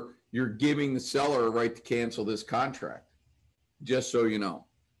 or you're giving the seller a right to cancel this contract, just so you know.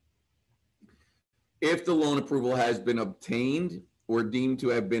 If the loan approval has been obtained or deemed to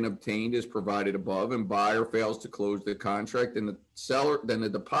have been obtained as provided above, and buyer fails to close the contract, then the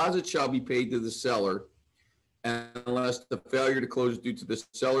deposit shall be paid to the seller unless the failure to close is due to the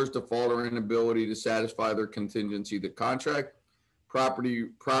seller's default or inability to satisfy their contingency. The contract,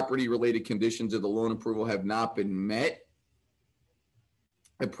 property-related conditions of the loan approval have not been met.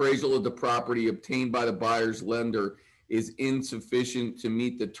 Appraisal of the property obtained by the buyer's lender is insufficient to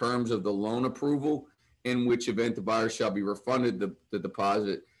meet the terms of the loan approval, in which event the buyer shall be refunded the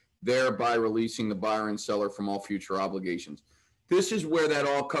deposit, thereby releasing the buyer and seller from all future obligations. This is where that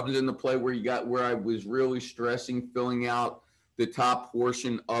all comes into play, where I was really stressing filling out the top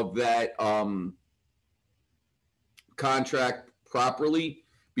portion of that contract properly,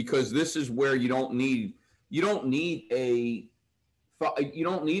 because this is where you don't need a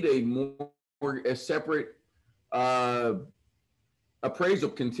separate appraisal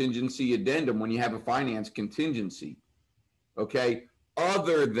contingency addendum when you have a finance contingency, okay?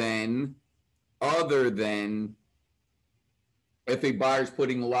 Other than if a buyer's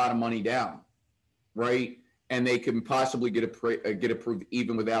putting a lot of money down, right? And they can possibly get approved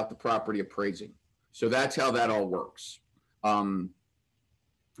even without the property appraising. So that's how that all works.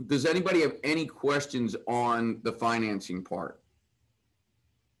 Does anybody have any questions on the financing part?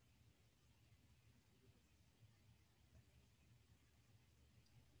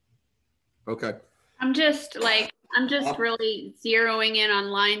 Okay. I'm just really zeroing in on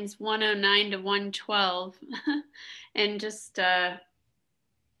lines 109 to 112 and just, yeah,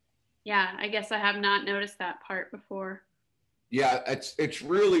 I guess I have not noticed that part before. Yeah, it's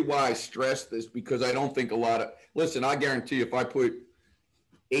really why I stress this, because I don't think listen, I guarantee you, if I put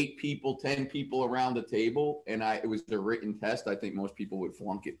 8 people, 10 people around the table and it was a written test, I think most people would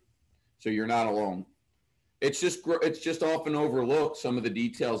flunk it. So you're not alone. It's just often overlooked, some of the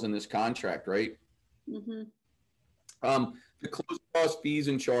details in this contract, right? Mm-hmm. The closing costs, fees,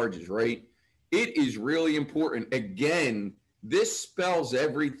 and charges, right? It is really important. Again, this spells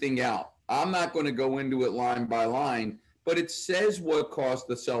everything out. I'm not going to go into it line by line, but it says what cost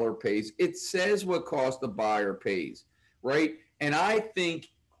the seller pays. It says what cost the buyer pays, right? And I think,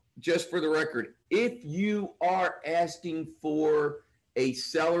 just for the record, if you are asking for a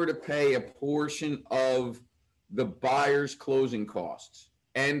seller to pay a portion of the buyer's closing costs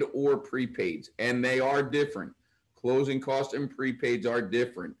and or prepaids, and they are different. Closing costs and prepaids are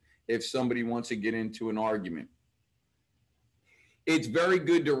different if somebody wants to get into an argument. It's very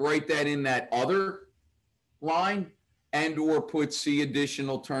good to write that in that other line and or put see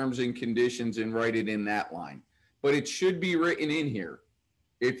additional terms and conditions and write it in that line. But it should be written in here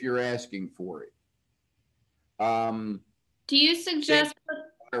if you're asking for it. Do you suggest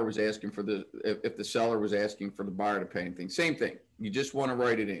was asking for if the seller was asking for the buyer to pay anything, same thing. You just want to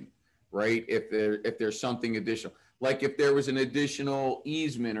write it in, right? If there's something additional, like if there was an additional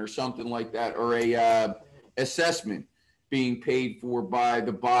easement or something like that, or a assessment being paid for by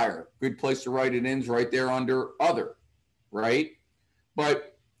the buyer, good place to write it in is right there under other, right?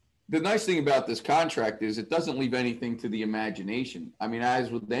 But the nice thing about this contract is it doesn't leave anything to the imagination. I mean,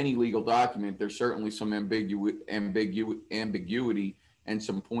 as with any legal document, there's certainly some ambiguity and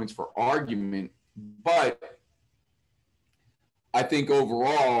some points for argument, but I think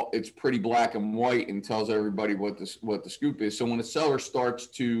overall it's pretty black and white and tells everybody what the scoop is. So when a seller starts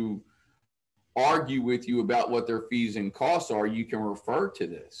to argue with you about what their fees and costs are, you can refer to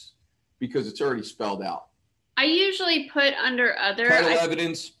this because it's already spelled out. I usually put under other Title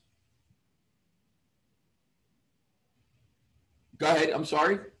evidence. Go ahead. I'm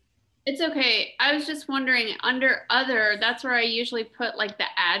sorry. It's okay. I was just wondering, under other, that's where I usually put like the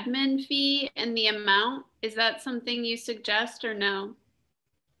admin fee and the amount. Is that something you suggest or no?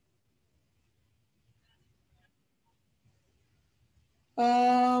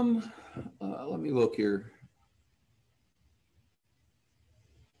 Let me look here.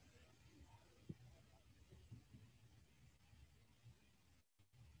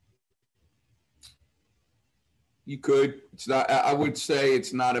 You could. It's not. I would say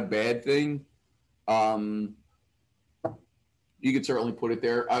it's not a bad thing. You could certainly put it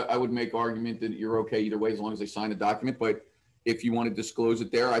there. I would make argument that you're okay either way as long as they sign the document. But if you want to disclose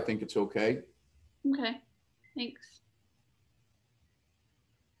it there, I think it's okay. Okay. Thanks.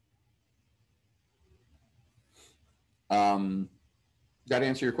 That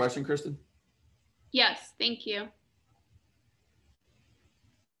answer your question, Kristen? Yes. Thank you.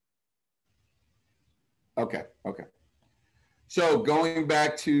 Okay. So going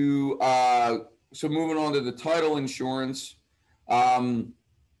back to, so moving on to the title insurance. Again,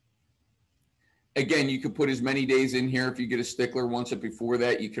 you could put as many days in here. If you get a stickler once it before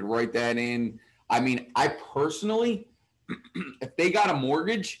that, you could write that in. I mean, I personally, if they got a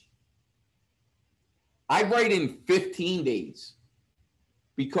mortgage, I write in 15 days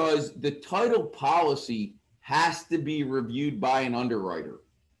because the title policy has to be reviewed by an underwriter.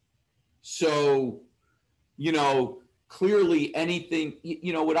 So, you know, clearly anything,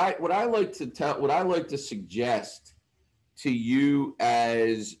 you know, what I like to suggest to you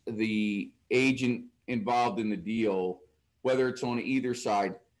as the agent involved in the deal, whether it's on either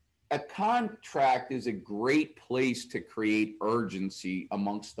side, a contract is a great place to create urgency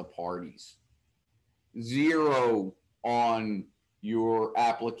amongst the parties. 0 on your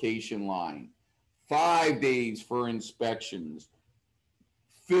application line, 5 days for inspections,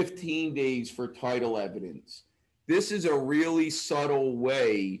 15 days for title evidence. This is a really subtle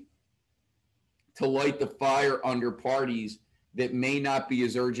way to light the fire under parties that may not be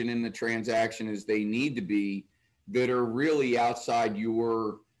as urgent in the transaction as they need to be, that are really outside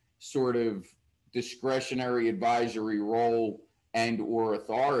your sort of discretionary advisory role and or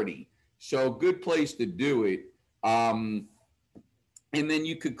authority. So good place to do it. And then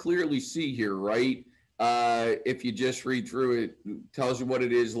you could clearly see here, right? If you just read through it, it tells you what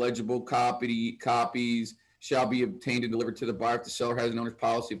it is. Legible copies shall be obtained and delivered to the buyer if the seller has an owner's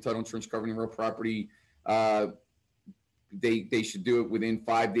policy of title insurance covering real property. They should do it within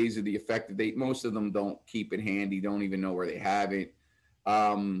 5 days of the effective date. Most of them don't keep it handy, don't even know where they have it.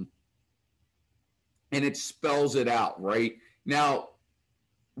 And it spells it out, right? Now,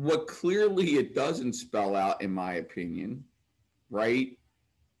 what clearly it doesn't spell out, in my opinion, right,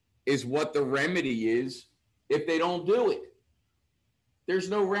 is what the remedy is if they don't do it. There's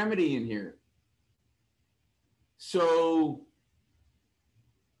no remedy in here. So,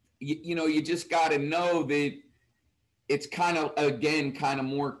 you know, you just got to know that it's kind of, again, kind of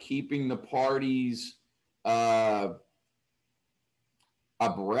more keeping the parties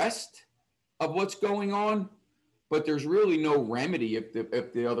abreast of what's going on, but there's really no remedy if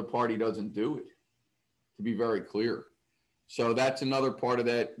the other party doesn't do it, to be very clear. So that's another part of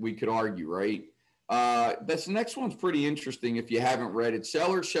that we could argue, right? This next one's pretty interesting if you haven't read it.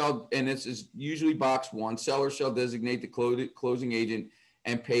 Seller shall, and this is usually box 1, seller shall designate the closing agent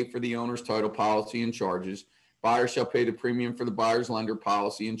and pay for the owner's title policy and charges. Buyer shall pay the premium for the buyer's lender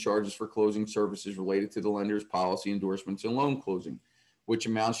policy and charges for closing services related to the lender's policy, endorsements, and loan closing, which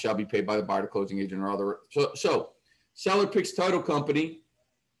amounts shall be paid by the buyer to closing agent or other. So seller picks title company,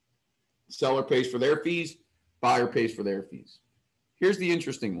 seller pays for their fees, buyer pays for their fees. Here's the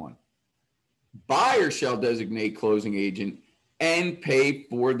interesting one. Buyer shall designate closing agent and pay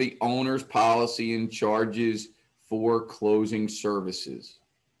for the owner's policy and charges for closing services.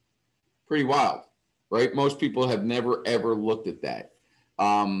 Pretty wild, right? Most people have never, ever looked at that.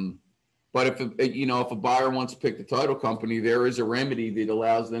 But if a buyer wants to pick the title company, there is a remedy that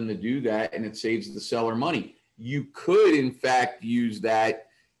allows them to do that, and it saves the seller money. You could, in fact, use that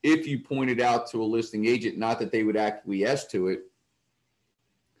if you pointed out to a listing agent, not that they would acquiesce to it,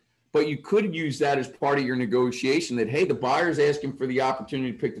 But you could use that as part of your negotiation that, hey, the buyer's asking for the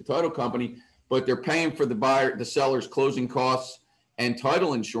opportunity to pick the title company, but they're paying for the seller's closing costs and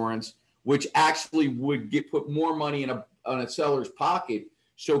title insurance, which actually would put more money in a seller's pocket.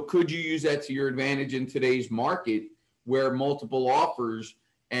 So could you use that to your advantage in today's market where multiple offers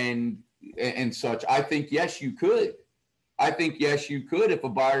and such? I think, yes, you could. I think, yes, you could if a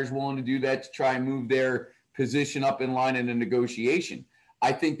buyer's willing to do that to try and move their position up in line in a negotiation.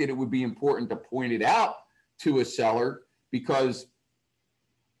 I think that it would be important to point it out to a seller because,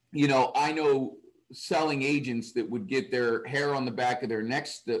 you know, I know selling agents that would get their hair on the back of their neck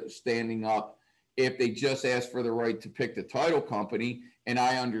standing up if they just asked for the right to pick the title company. And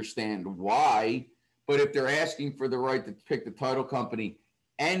I understand why, but if they're asking for the right to pick the title company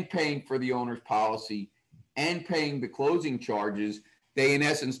and paying for the owner's policy and paying the closing charges, they, in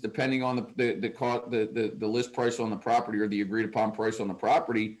essence, depending on the list price on the property or the agreed upon price on the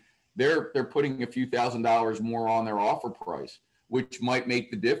property, they're putting a few $1,000s more on their offer price, which might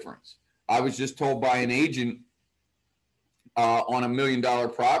make the difference. I was just told by an agent on $1 million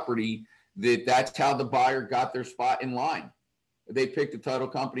property that's how the buyer got their spot in line. They picked the title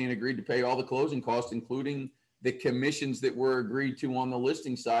company and agreed to pay all the closing costs, including the commissions that were agreed to on the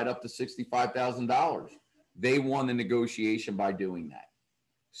listing side up to $65,000. They won the negotiation by doing that.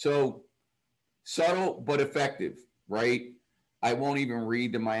 So subtle but effective, right? I won't even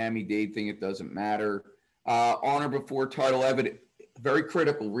read the Miami-Dade thing. It doesn't matter. On or before title evidence. Very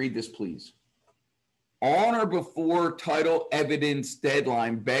critical. Read this, please. On or before title evidence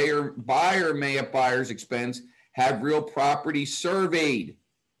deadline, buyer may, at buyer's expense, have real property surveyed.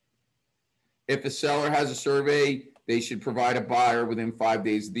 If the seller has a survey, they should provide a buyer within 5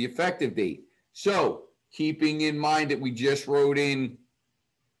 days of the effective date. So, keeping in mind that we just wrote in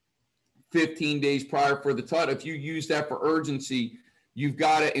 15 days prior for the title, if you use that for urgency, you've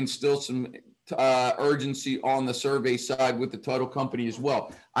got to instill some urgency on the survey side with the title company as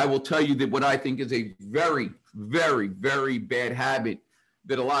well. I will tell you that what I think is a very, very, very bad habit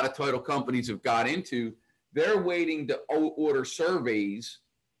that a lot of title companies have got into, they're waiting to order surveys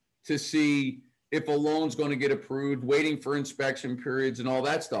to see if a loan's going to get approved, waiting for inspection periods and all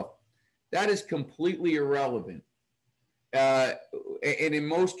that stuff. That is completely irrelevant. And in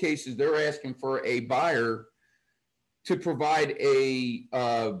most cases, they're asking for a buyer to provide a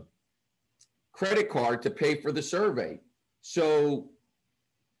credit card to pay for the survey. So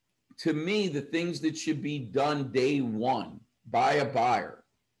to me, the things that should be done day one by a buyer,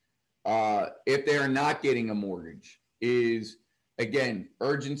 if they are not getting a mortgage, is, again,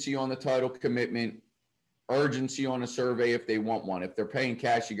 urgency on the title commitment, urgency on a survey if they want one. If they're paying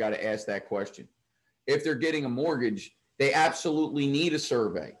cash, you got to ask that question. If they're getting a mortgage, they absolutely need a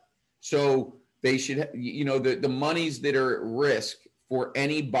survey. So they should, you know, the monies that are at risk for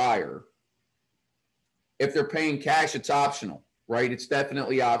any buyer, if they're paying cash, it's optional, right? It's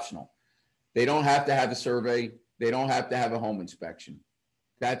definitely optional. They don't have to have a survey. They don't have to have a home inspection.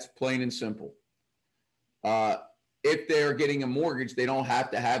 That's plain and simple. If they're getting a mortgage, they don't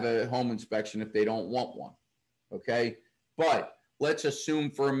have to have a home inspection if they don't want one, okay? But let's assume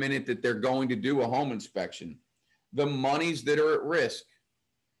for a minute that they're going to do a home inspection. The monies that are at risk,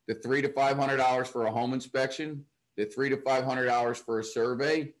 the $300 to $500 for a home inspection, the $300 to $500 for a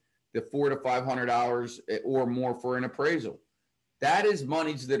survey, the $400 to $500 or more for an appraisal. That is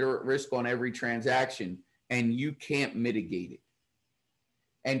monies that are at risk on every transaction, and you can't mitigate it.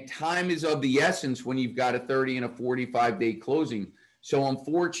 And time is of the essence when you've got a 30 and a 45-day closing. So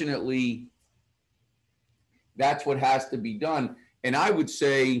unfortunately, that's what has to be done. And I would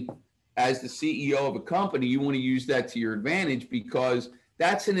say, as the CEO of a company, you want to use that to your advantage, because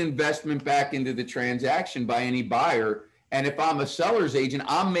that's an investment back into the transaction by any buyer. And if I'm a seller's agent,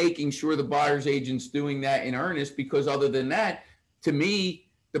 I'm making sure the buyer's agent's doing that in earnest, because other than that, to me,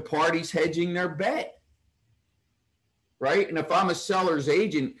 the party's hedging their bet. Right? And if I'm a seller's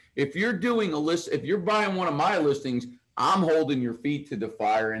agent, if you're doing a list, if you're buying one of my listings, I'm holding your feet to the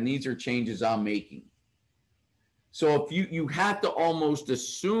fire, and these are changes I'm making. So if you have to almost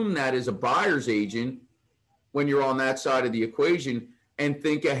assume that as a buyer's agent when you're on that side of the equation, and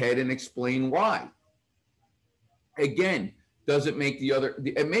think ahead and explain why. Again,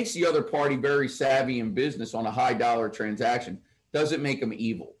 it makes the other party very savvy in business on a high dollar transaction. Doesn't make them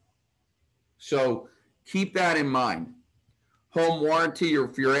evil. So keep that in mind. Home warranty, or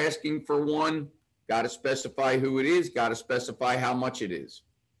if you're asking for one, got to specify who it is, got to specify how much it is,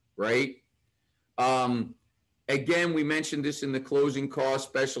 right? Again, we mentioned this in the closing costs,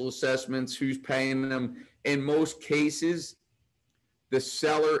 special assessments, who's paying them. In most cases, the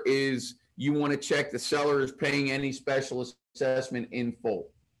seller is, you want to check the seller is paying any special assessment in full.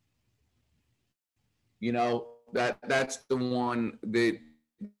 You know, that's the one that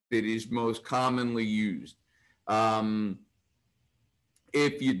is most commonly used.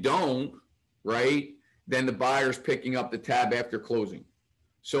 If you don't, right, then the buyer's picking up the tab after closing.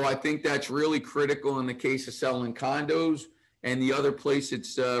 So I think that's really critical in the case of selling condos. And the other place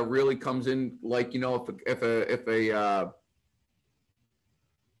it's really comes in, like, you know,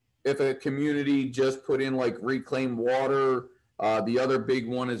 if a community just put in like reclaimed water, the other big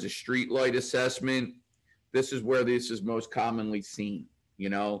one is a street light assessment. This is where this is most commonly seen, you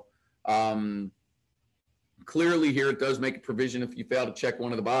know. Clearly here it does make a provision if you fail to check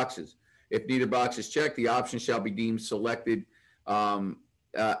one of the boxes. If neither box is checked, the option shall be deemed selected.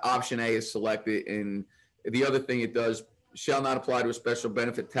 Option A is selected. And the other thing it does, shall not apply to a special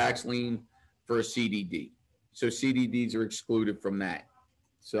benefit tax lien for a CDD. So CDDs are excluded from that.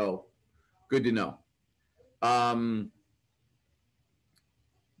 So good to know.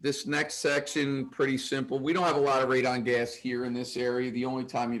 This next section, pretty simple. We don't have a lot of radon gas here in this area. The only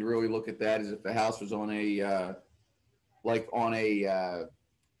time you'd really look at that is if the house was on a, a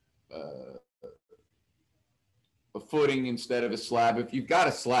footing instead of a slab. If you've got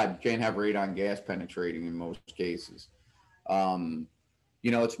a slab, you can't have radon gas penetrating in most cases. You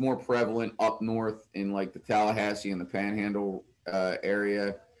know, it's more prevalent up north in like the Tallahassee and the Panhandle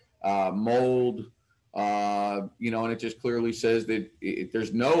area. Mold, you know, and it just clearly says that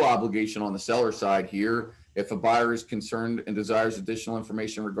there's no obligation on the seller side here. If a buyer is concerned and desires additional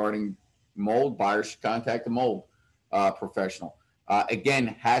information regarding mold, buyers should contact the mold professional.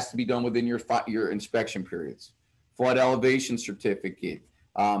 Again, has to be done within your inspection periods. Flood elevation certificate.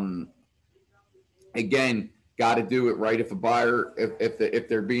 Again, got to do it right. If a buyer, if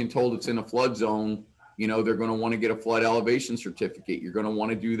they're being told it's in a flood zone, you know, they're going to want to get a flood elevation certificate. You're going to want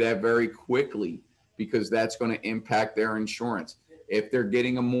to do that very quickly because that's going to impact their insurance. If they're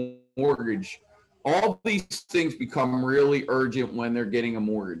getting a mortgage, all these things become really urgent when they're getting a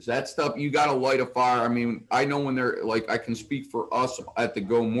mortgage. That stuff, you got to light a fire. I mean, I know when they're like, I can speak for us at the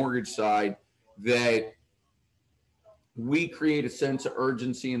Go Mortgage side that we create a sense of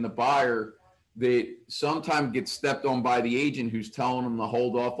urgency in the buyer that sometimes gets stepped on by the agent who's telling them to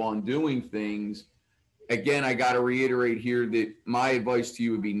hold off on doing things. Again, I got to reiterate here that my advice to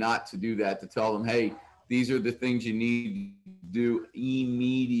you would be not to do that, to tell them, hey, these are the things you need to do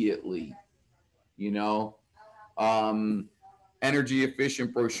immediately. You know, energy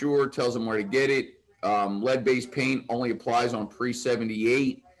efficient brochure tells them where to get it. Lead-based paint only applies on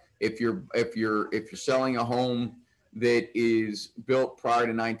pre-78. If you're selling a home that is built prior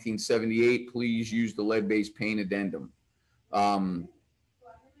to 1978, please use the lead-based paint addendum. Homeowners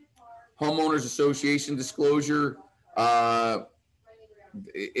Association disclosure,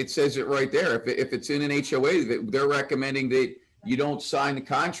 it says it right there. If it's in an HOA, they're recommending that you don't sign the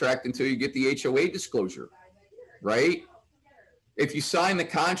contract until you get the HOA disclosure, right? If you sign the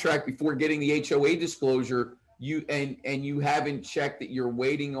contract before getting the HOA disclosure, you haven't checked that you're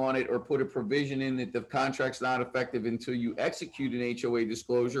waiting on it or put a provision in that the contract's not effective until you execute an HOA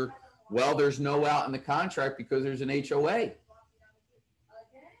disclosure, well, there's no out in the contract because there's an HOA.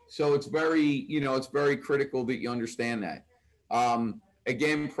 So it's very, you know, it's very critical that you understand that.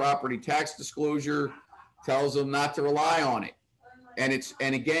 Again, property tax disclosure tells them not to rely on it.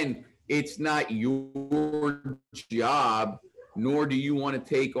 And again, it's not your job, nor do you want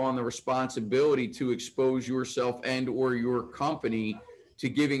to take on the responsibility to expose yourself and or your company to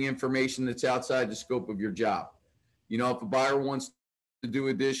giving information that's outside the scope of your job. You know, if a buyer wants to do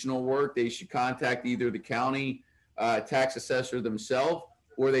additional work, they should contact either the county tax assessor themselves,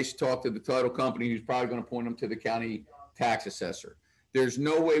 or they should talk to the title company who's probably going to point them to the county tax assessor. There's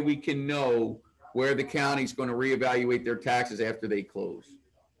no way we can know where the county's going to reevaluate their taxes after they close.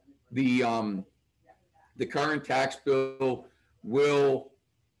 The current tax bill will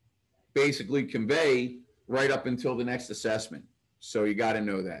basically convey right up until the next assessment. So you got to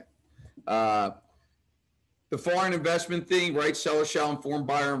know that. The foreign investment thing, right? Seller shall inform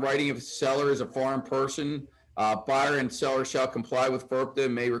buyer in writing if the seller is a foreign person. Buyer and seller shall comply with FIRPTA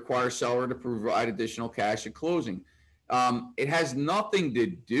and may require seller to provide additional cash at closing. It has nothing to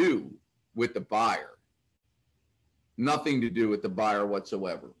do with the buyer. Nothing to do with the buyer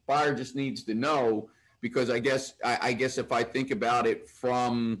whatsoever. Buyer just needs to know, because I guess if I think about it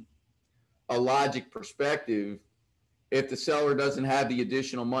from a logic perspective, if the seller doesn't have the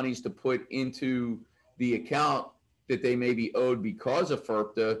additional monies to put into the account that they may be owed because of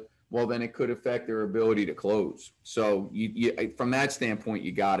FIRPTA, well, then it could affect their ability to close. So you from that standpoint,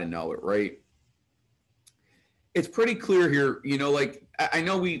 you got to know it, right? It's pretty clear here, you know, like I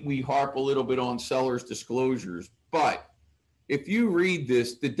know we harp a little bit on sellers' disclosures, but if you read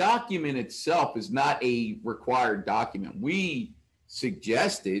this, the document itself is not a required document. We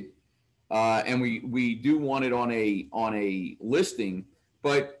suggest it, and we do want it on a listing,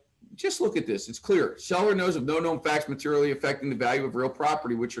 but just look at this. It's clear. Seller knows of no known facts materially affecting the value of real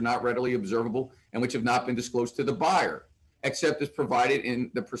property which are not readily observable and which have not been disclosed to the buyer, except as provided in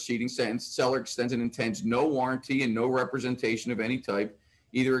the preceding sentence. Seller extends and intends no warranty and no representation of any type,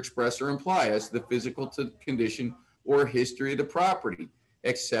 either express or imply, as to the physical condition or history of the property,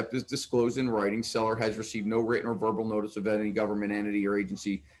 except as disclosed in writing. Seller has received no written or verbal notice of any government entity or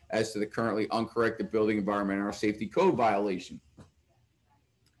agency as to the currently uncorrected building environment or safety code violation.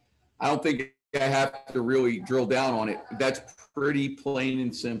 I don't think I have to really drill down on it. That's pretty plain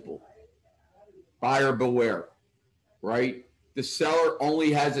and simple. Buyer beware, right? The seller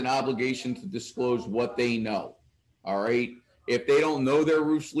only has an obligation to disclose what they know, all right? If they don't know their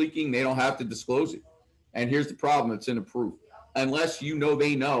roof's leaking, they don't have to disclose it. And here's the problem, it's in a proof. Unless you know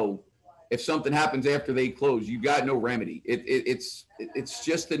they know, if something happens after they close, you got no remedy. It's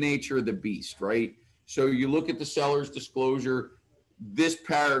just the nature of the beast, right? So you look at the seller's disclosure. This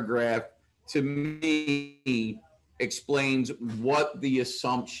paragraph, to me, explains what the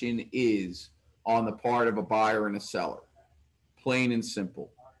assumption is on the part of a buyer and a seller. Plain and simple.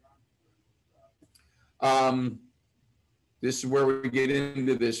 This is where we get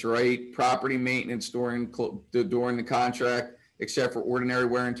into this, right? Property maintenance during the contract, except for ordinary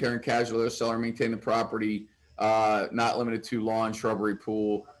wear and tear and casual, the seller maintain the property, not limited to lawn, shrubbery,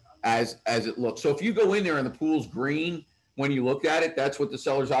 pool, as it looks. So if you go in there and the pool's green, when you look at it, that's what the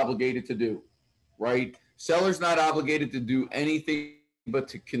seller's obligated to do, right? Seller's not obligated to do anything but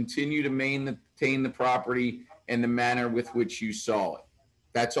to continue to maintain the property in the manner with which you saw it.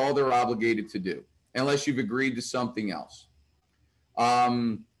 That's all they're obligated to do, unless you've agreed to something else.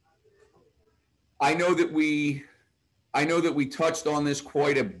 I know that we touched on this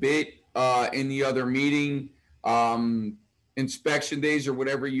quite a bit in the other meeting. Inspection days or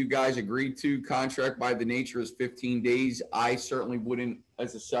whatever you guys agreed to, contract by the nature is 15 days. I certainly wouldn't,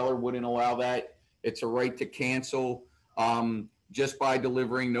 as a seller, wouldn't allow that. It's a right to cancel just by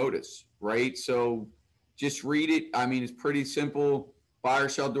delivering notice, right? So just read it. I mean, it's pretty simple. Buyer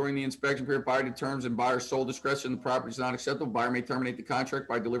shall, during the inspection period, buyer determines in buyer's sole discretion the property is not acceptable. Buyer may terminate the contract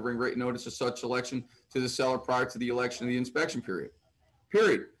by delivering written notice of such election to the seller prior to the election of the inspection period.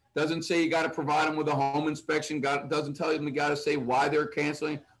 Period. Doesn't say you got to provide them with a home inspection. Doesn't tell them you got to say why they're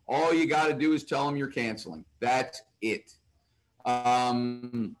canceling. All you got to do is tell them you're canceling. That's it.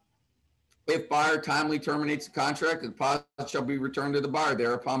 If buyer timely terminates the contract, the deposit shall be returned to the buyer.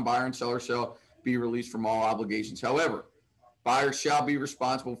 Thereupon, buyer and seller shall be released from all obligations. However, buyer shall be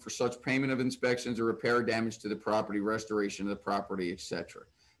responsible for such payment of inspections or repair or damage to the property, restoration of the property, etc.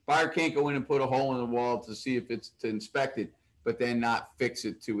 Buyer can't go in and put a hole in the wall to see if it's to inspect it, but then not fix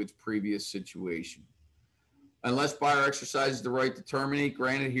it to its previous situation. Unless buyer exercises the right to terminate,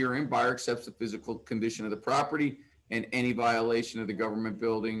 granted herein, buyer accepts the physical condition of the property and any violation of the government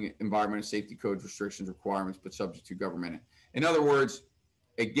building, environment, and safety codes, restrictions, requirements, but subject to government. In other words,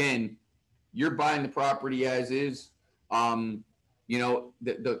 again, you're buying the property as is. The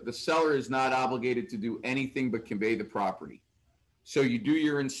seller is not obligated to do anything but convey the property. So you do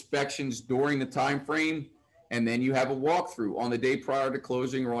your inspections during the time frame, and then you have a walkthrough on the day prior to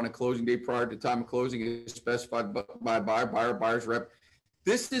closing or on a closing day prior to time of closing is specified by buyer's rep.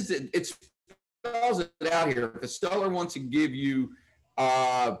 This is it. It spells it out here. If the seller wants to give you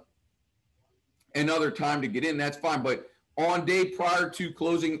another time to get in, that's fine. But on day prior to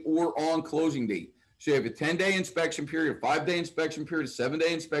closing or on closing date. So you have a 10-day inspection period, a 5-day inspection period, a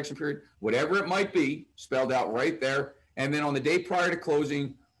 7-day inspection period, whatever it might be, spelled out right there. And then on the day prior to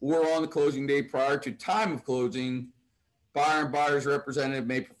closing or on the closing day prior to time of closing, buyer and buyer's representative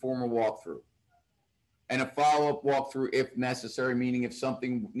may perform a walkthrough and a follow-up walkthrough if necessary, meaning if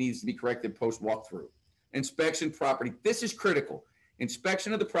something needs to be corrected post-walkthrough. Inspection property. This is critical.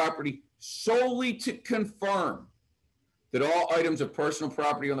 Inspection of the property solely to confirm that all items of personal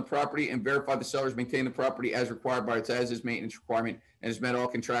property on the property and verify the sellers maintain the property as required by its as-is maintenance requirement and has met all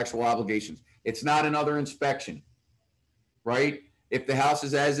contractual obligations. It's not another inspection, right? If the house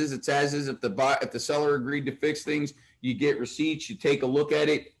is as is, it's as is. If the seller agreed to fix things, you get receipts, you take a look at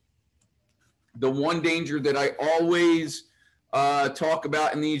it. The one danger that I always talk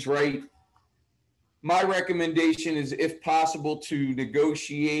about in these, right? My recommendation is, if possible, to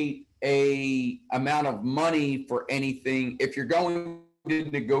negotiate a amount of money for anything. If you're going to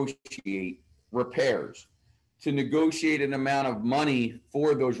negotiate repairs, to negotiate an amount of money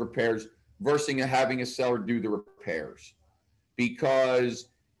for those repairs versus having a seller do the repairs. Because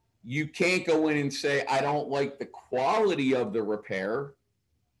You can't go in and say, I don't like the quality of the repair.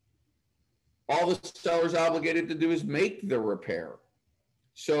 All the seller's obligated to do is make the repair.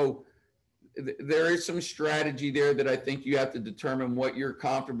 So there is some strategy there that I think you have to determine what you're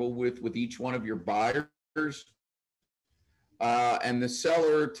comfortable with each one of your buyers. And the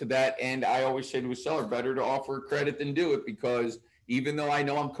seller, to that end, I always say to a seller, better to offer credit than do it, because even though I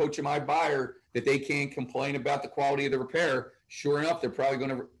know I'm coaching my buyer that they can't complain about the quality of the repair, sure enough, they're probably going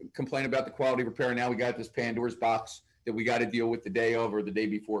to complain about the quality of repair. Now we got this Pandora's box that we got to deal with the day of or the day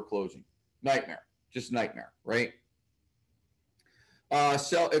before closing. Nightmare, just nightmare, right?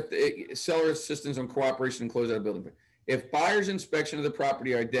 Seller assistance on cooperation and closeout building. If buyer's inspection of the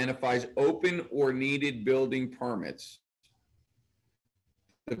property identifies open or needed building permits,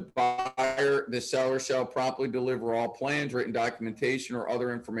 the seller shall promptly deliver all plans, written documentation, or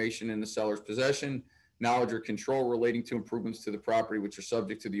other information in the seller's possession, knowledge, or control relating to improvements to the property which are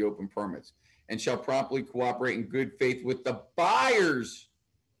subject to the open permits, and shall promptly cooperate in good faith with the buyer's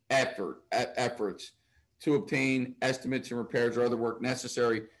efforts to obtain estimates and repairs or other work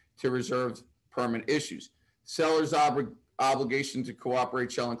necessary to resolve permit issues. Seller's obligation to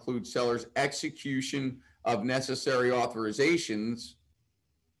cooperate shall include seller's execution of necessary authorizations,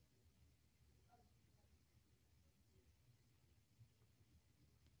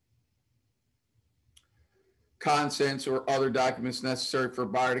 consents, or other documents necessary for a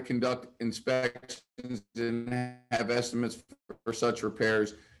buyer to conduct inspections and have estimates for such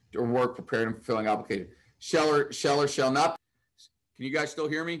repairs or work prepared and fulfilling obligated. Seller shall not. Can you guys still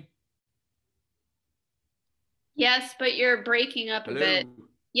hear me? Yes, but you're breaking up a bit.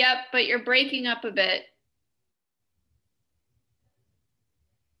 Yep, but you're breaking up a bit.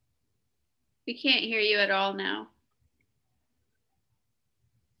 We can't hear you at all now.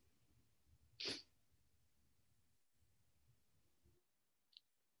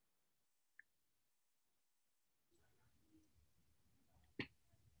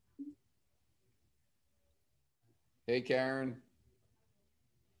 Hey, Karen.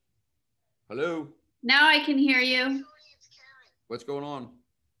 Hello. Now I can hear you. What's going on?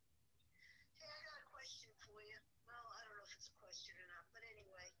 Hey, I got a question for you. Well, I don't know if it's a question or not, but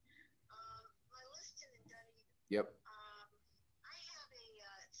anyway, my listing in Dunedin. Yep. I have a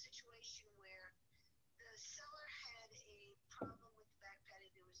situation where the seller had a problem with the back patio.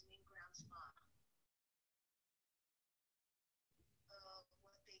 There was an in-ground spot.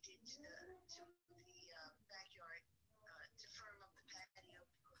 What they did to the backyard to firm up the patio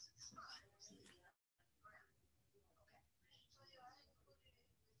because of the spot. It was leaking up the ground. Okay. So yeah, I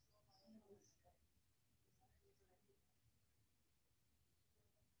included it with my list.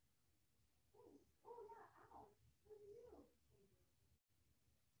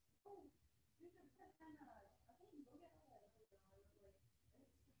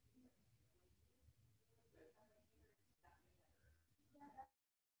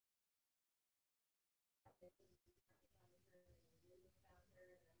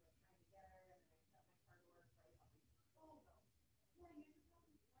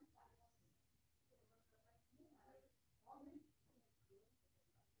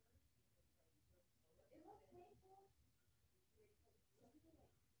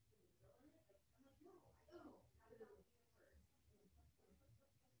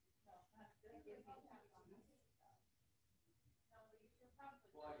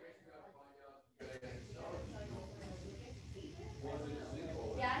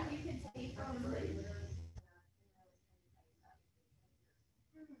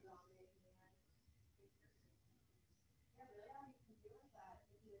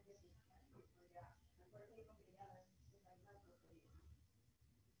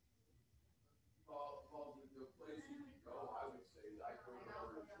 Well, the place you could go, I would say, is I go to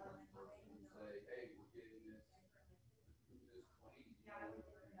our insurance person and say, hey, we're getting this claim, about it.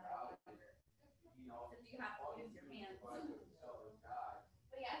 You know, you have to use your hands. But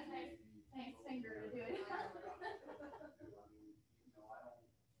yeah, it's nice finger to do it.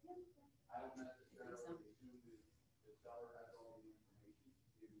 I don't necessarily assume the seller has all the information,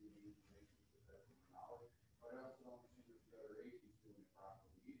 give you the information to the best of your knowledge, but I also don't assume that the other agent's doing it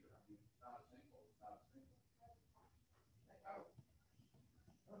properly either. I mean, it's not a single, it's not a single.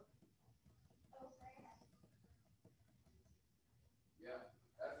 Yeah,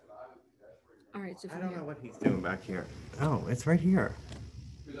 that's what I would do. That's where you're. All right, so I don't know what he's doing back here. Oh, it's right here.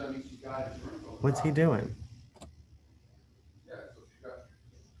 Because I mean, she's got his roof on. What's he doing? Yeah, so she's got,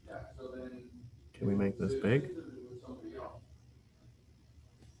 yeah, so then. Can we make this big?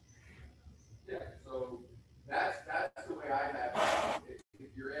 Yeah, so that's the way I have it.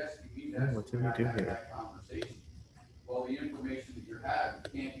 If you're asking me, that's What the did way we do I have here? that conversation. Well, the information that you're having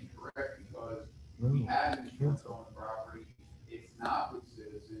can't be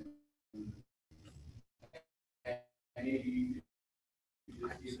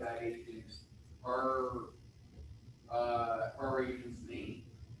her agent's name.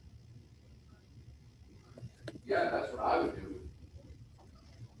 Yeah, that's what I would do.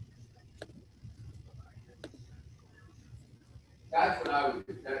 That's what I would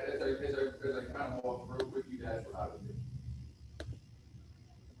do. As I kind of walk through with you, that's what I would do.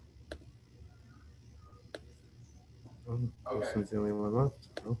 This one's the only one left.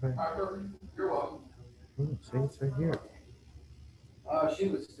 Okay. All right, perfect. You're welcome. Oh, see, it's right here. She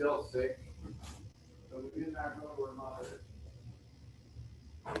was still sick. So we did not know where mother is.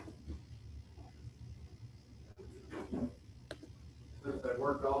 Since I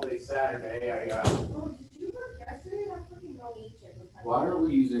worked all day Saturday, Oh, did you work yesterday? I fucking don't eat it. Why are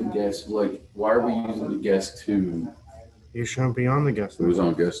we using guest, why are we using the guest two? You shouldn't be on the guest It was list.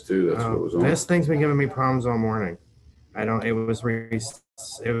 on guest two, that's what it was on. This thing's been giving me problems all morning. I don't. It was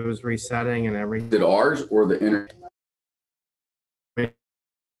resetting and everything. Did ours or the internet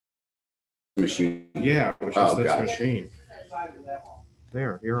machine? Yeah, it was Oh, just this gotcha. machine.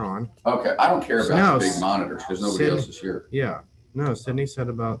 There, you're on. Okay, I don't care about No, the big monitors because nobody Sid- else is here. Yeah. No, Sydney said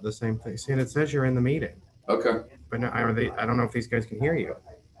about the same thing. See, and it says you're in the meeting, Okay. but no, I don't know if these guys can hear you.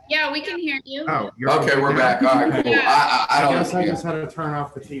 Yeah, we can hear you. Oh, you're Okay, on we're now? back. All right, cool. Yeah. I don't, guess I yeah. just had to turn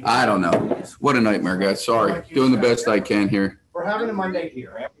off the TV. I don't know. What a nightmare, guys. Sorry. Doing the best I can here. We're having a Monday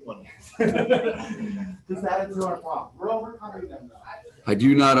here, everyone is. Just added to our problem. We're overcoming them though. I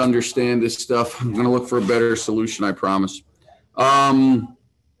do not understand this stuff. I'm going to look for a better solution, I promise.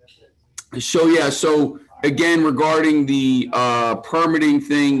 So again, regarding the permitting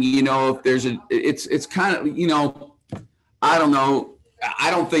thing, if there's it's kind of, I don't know.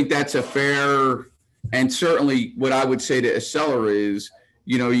 I don't think that's a fair, and certainly what I would say to a seller is,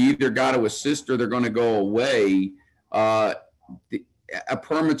 you either got to assist or they're going to go away. A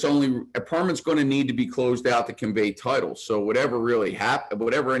permit's going to need to be closed out to convey title. So whatever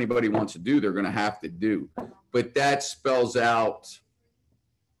anybody wants to do, they're going to have to do. But that spells out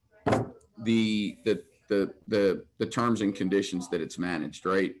the terms and conditions that it's managed,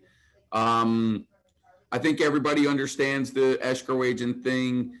 right? I think everybody understands the escrow agent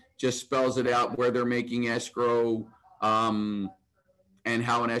thing, just spells it out where they're making escrow, and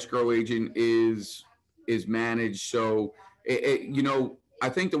how an escrow agent is managed. So, I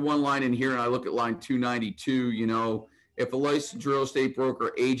think the one line in here, and I look at line 292, if a licensed real estate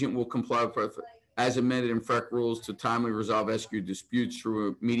broker agent will comply with as amended in FREC rules to timely resolve escrow disputes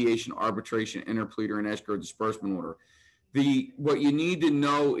through a mediation, arbitration, interpleader, and escrow disbursement order. What you need to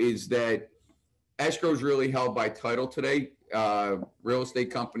know is that escrow is really held by title today. Real estate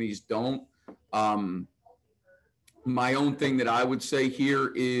companies don't. My own thing that I would say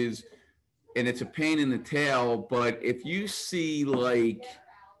here is, and it's a pain in the tail, but if you see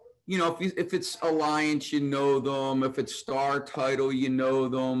if it's Alliance, them. If it's Star Title,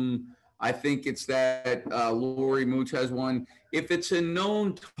 them. I think it's that Lori Mooch has one. If it's a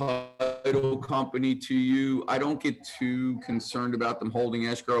known title company to you, I don't get too concerned about them holding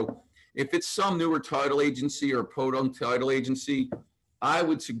escrow. If it's some newer title agency or podunk title agency, I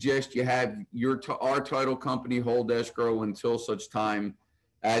would suggest you have our title company hold escrow until such time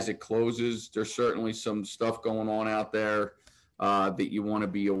as it closes. There's certainly some stuff going on out there that you want to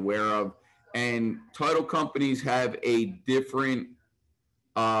be aware of. And title companies have a different,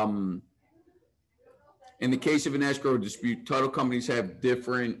 in the case of an escrow dispute, title companies have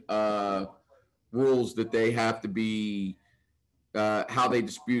different rules that they have to be, how they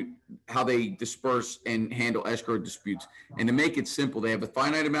disperse and handle escrow disputes. And to make it simple, they have a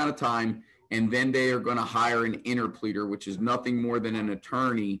finite amount of time, and then they are going to hire an interpleader, which is nothing more than an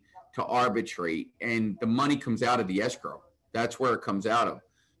attorney, to arbitrate. And the money comes out of the escrow. That's where it comes out of.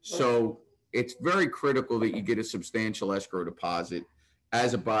 So it's very critical that you get a substantial escrow deposit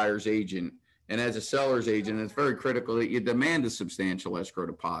as a buyer's agent. And as a seller's agent, it's very critical that you demand a substantial escrow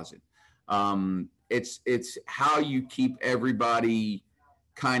deposit. It's how you keep everybody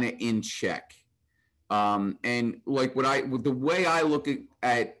kind of in check. And like the way I look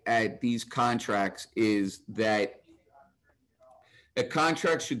at these contracts is that a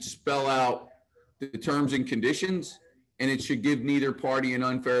contract should spell out the terms and conditions, and it should give neither party an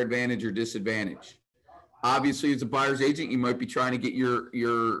unfair advantage or disadvantage. Obviously, as a buyer's agent, you might be trying to get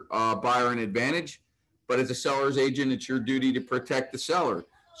your buyer an advantage, but as a seller's agent, it's your duty to protect the seller.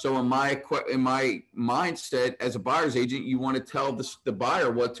 So in my mindset as a buyer's agent, you want to tell the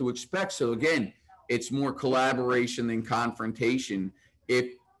buyer what to expect. So again, it's more collaboration than confrontation.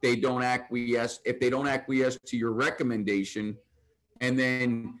 If they don't acquiesce to your recommendation, and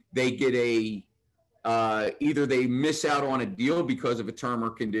then they get either they miss out on a deal because of a term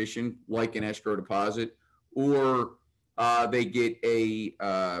or condition, like an escrow deposit, or they get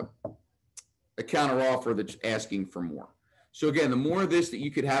a counter offer that's asking for more. So again, the more of this that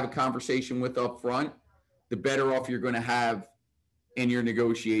you could have a conversation with up front, the better off you're going to have in your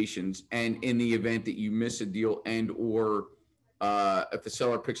negotiations. And in the event that you miss a deal and or if the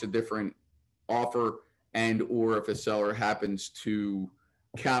seller picks a different offer and or if a seller happens to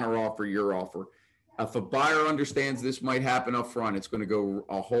counter offer your offer. If a buyer understands this might happen up front, it's going to go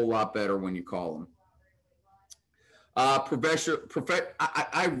a whole lot better when you call them.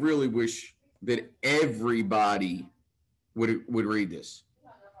 I really wish that everybody would read this.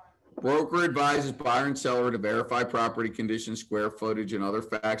 Broker advises buyer and seller to verify property conditions, square footage, and other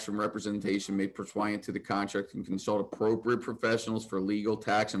facts from representation made pursuant to the contract and consult appropriate professionals for legal,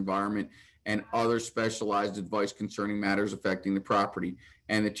 tax, environment, and other specialized advice concerning matters affecting the property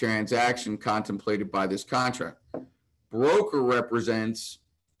and the transaction contemplated by this contract. Broker represents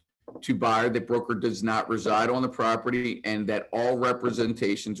to buyer that broker does not reside on the property and that all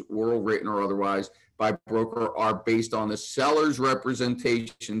representations, oral, written, or otherwise, by broker are based on the seller's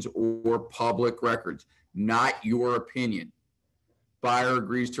representations or public records, not your opinion. Buyer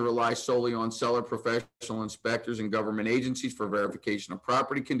agrees to rely solely on seller professional inspectors and government agencies for verification of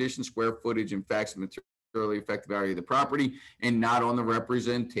property conditions, square footage, and facts that materially affect the value of the property, and not on the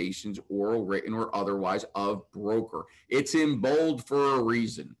representations, oral, written, or otherwise, of broker. It's in bold for a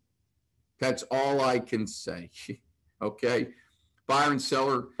reason. That's all I can say. Okay. Buyer and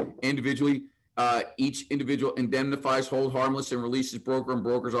seller individually, each individual indemnifies, hold harmless, and releases broker and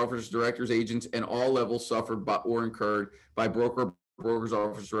brokers, officers, directors, agents, and all levels suffered by or incurred by broker, brokers,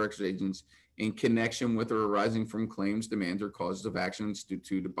 officers, directors, agents in connection with or arising from claims, demands, or causes of action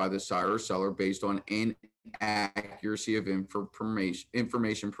instituted by the buyer or seller based on inaccuracy of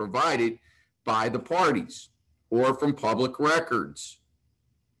information provided by the parties or from public records,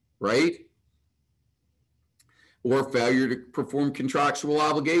 right? Or failure to perform contractual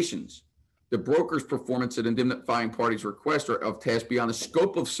obligations. The broker's performance at indemnifying parties' request or of tasks beyond the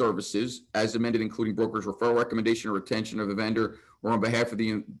scope of services as amended, including broker's referral, recommendation, or retention of the vendor or on behalf of the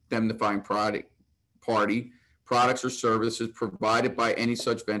indemnifying party, products or services provided by any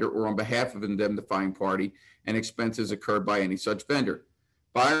such vendor or on behalf of the indemnifying party, and expenses incurred by any such vendor.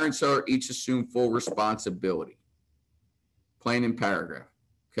 Buyer and seller each assume full responsibility. Plain in paragraph,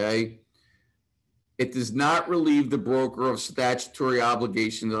 okay? It does not relieve the broker of statutory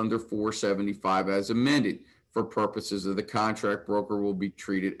obligations under 475 as amended. For purposes of the contract, broker will be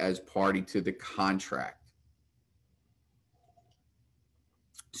treated as party to the contract.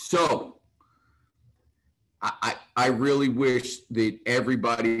 So I really wish that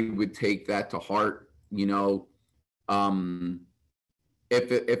everybody would take that to heart. You know,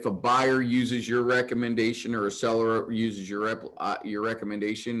 if a buyer uses your recommendation or a seller uses your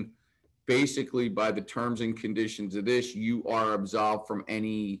recommendation, basically by the terms and conditions of this, you are absolved from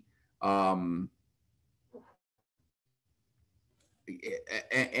any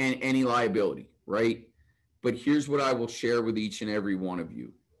any liability, right? But here's what I will share with each and every one of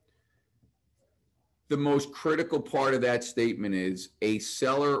you. The most critical part of that statement is a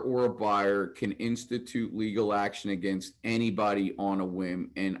seller or a buyer can institute legal action against anybody on a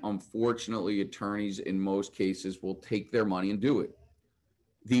whim, and unfortunately, attorneys in most cases will take their money and do it.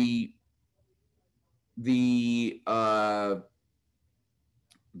 The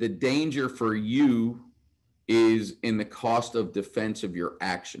danger for you is in the cost of defense of your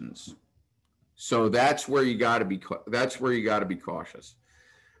actions. So that's where you got to be cautious.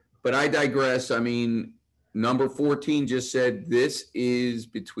 But I digress. I mean, number 14 just said this is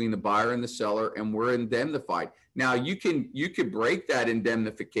between the buyer and the seller, and we're indemnified. Now you could break that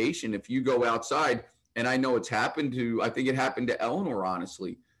indemnification if you go outside, and I know it's happened to. I think it happened to Eleanor,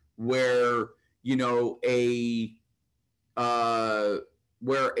 honestly, where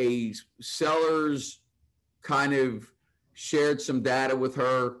where a seller's kind of shared some data with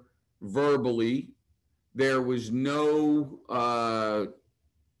her verbally. There was no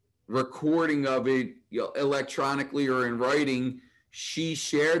recording of it electronically or in writing. She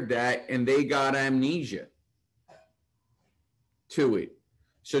shared that and they got amnesia to it.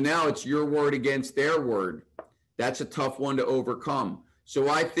 So now it's your word against their word. That's a tough one to overcome. So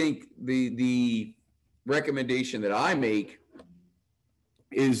I think the recommendation that I make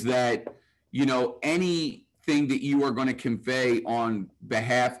is that, anything that you are going to convey on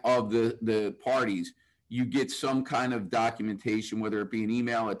behalf of the parties, you get some kind of documentation, whether it be an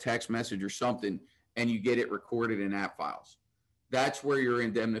email, a text message, or something, and you get it recorded in app files. That's where your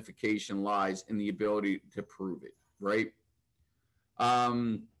indemnification lies, in the ability to prove it, right?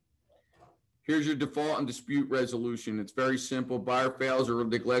 Here's your default and dispute resolution. It's very simple. Buyer fails or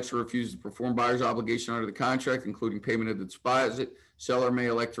neglects or refuses to perform buyer's obligation under the contract, including payment of the deposit. Seller may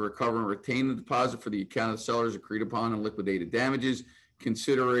elect to recover and retain the deposit for the account of the seller's agreed upon and liquidated damages,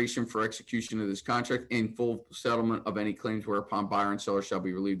 consideration for execution of this contract, and full settlement of any claims whereupon buyer and seller shall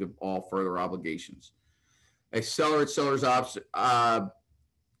be relieved of all further obligations. A seller at seller's option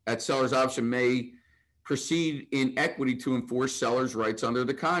may proceed in equity to enforce seller's rights under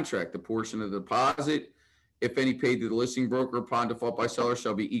the contract. The portion of the deposit, if any, paid to the listing broker upon default by seller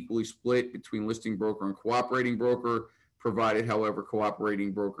shall be equally split between listing broker and cooperating broker, provided, however,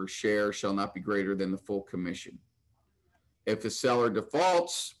 cooperating broker's share shall not be greater than the full commission. If the seller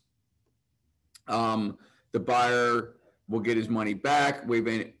defaults, the buyer will get his money back.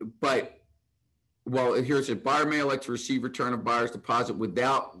 Here's it. Buyer may elect to receive return of buyer's deposit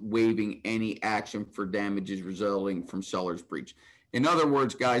without waiving any action for damages resulting from seller's breach. In other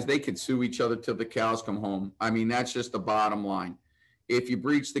words, guys, they could sue each other till the cows come home. I mean, that's just the bottom line. If you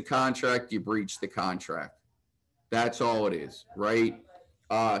breach the contract, you breach the contract. That's all it is, right?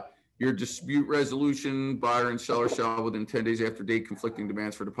 Your dispute resolution, buyer and seller shall, within 10 days after date, conflicting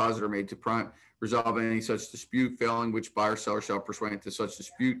demands for deposit are made to resolve any such dispute, failing which buyer seller shall pursuant to such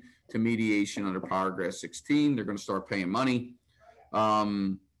dispute to mediation under paragraph 16. They're going to start paying money.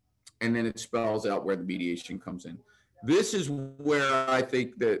 And then it spells out where the mediation comes in. This is where I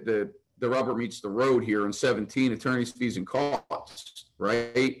think the rubber meets the road here in 17, attorney's fees and costs,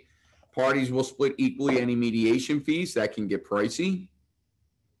 right? Parties will split equally any mediation fees. That can get pricey.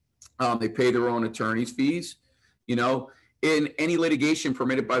 They pay their own attorney's fees. You know, in any litigation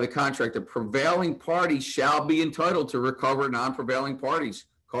permitted by the contract, the prevailing party shall be entitled to recover non-prevailing parties'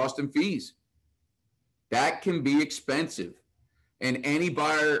 costs and fees. That can be expensive. And any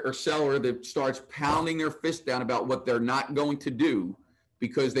buyer or seller that starts pounding their fist down about what they're not going to do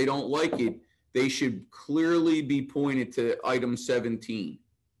because they don't like it, they should clearly be pointed to item 17.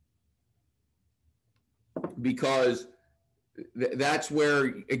 Because that's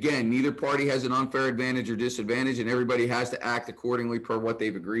where, again, neither party has an unfair advantage or disadvantage, and everybody has to act accordingly per what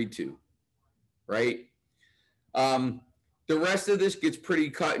they've agreed to, right? The rest of this gets pretty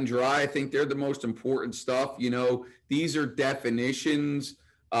cut and dry. I think they're the most important stuff. You know, these are definitions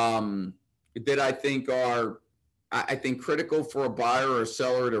that I think are, critical for a buyer or a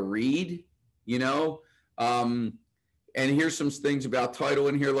seller to read, you know. And here's some things about title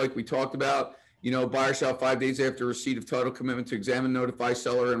in here, like we talked about. You know, buyer shall 5 days after receipt of title commitment to examine, notify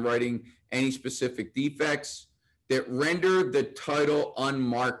seller in writing any specific defects that render the title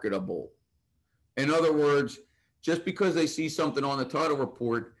unmarketable. In other words, just because they see something on the title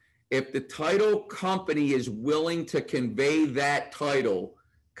report, if the title company is willing to convey that title,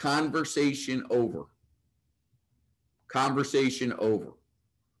 conversation over. Conversation over.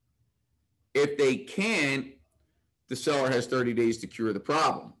 If they can't, the seller has 30 days to cure the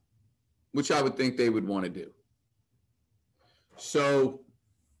problem, which I would think they would want to do. So,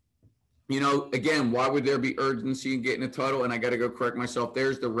 you know, again, why would there be urgency in getting a title? And I got to go correct myself.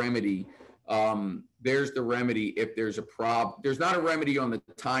 There's the remedy. There's the remedy if there's a problem. There's not a remedy on the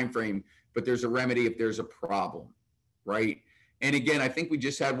time frame, but there's a remedy if there's a problem, right? And again, I think we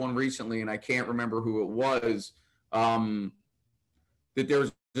just had one recently, and I can't remember who it was, that there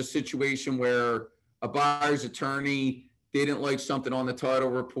was a situation where a buyer's attorney didn't like something on the title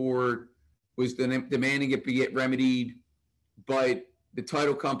report, was demanding it be get remedied, but the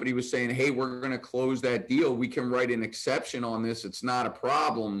title company was saying, hey, we're going to close that deal. We can write an exception on this. It's not a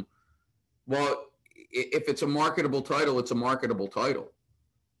problem. Well, if it's a marketable title, it's a marketable title.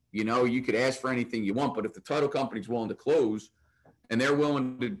 You know, you could ask for anything you want, but if the title company's willing to close and they're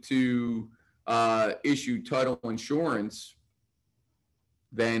willing to issue title insurance,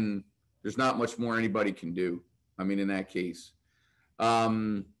 then there's not much more anybody can do. I mean, in that case.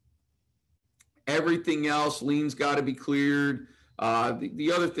 Everything else, liens got to be cleared.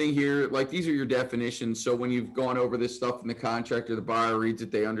 The other thing here, like these are your definitions. So when you've gone over this stuff in the contract or the buyer reads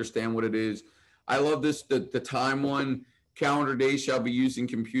it, they understand what it is. I love this, the time one. Calendar days shall be used in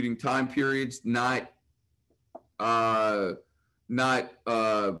computing time periods, not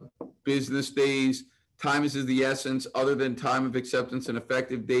business days. Time is the essence other than time of acceptance and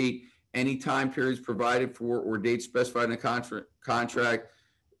effective date. Any time periods provided for or dates specified in a contract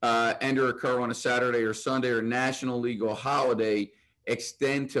and or occur on a Saturday or Sunday or national legal holiday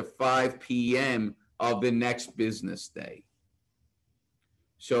extend to 5 p.m. of the next business day.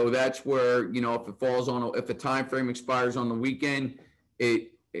 So that's where, you know, if it falls on, if the time frame expires on the weekend, or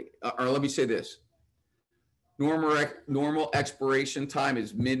let me say this, normal expiration time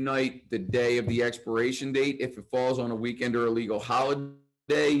is midnight the day of the expiration date. If it falls on a weekend or a legal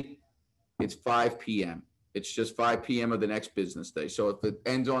holiday, it's 5 p.m. It's just 5 p.m. of the next business day. So if it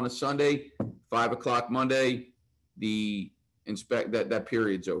ends on a Sunday, 5 o'clock Monday, the that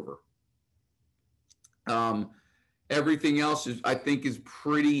period's over. Everything else is, I think, is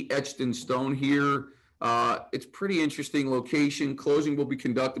pretty etched in stone here. It's pretty interesting location. Closing will be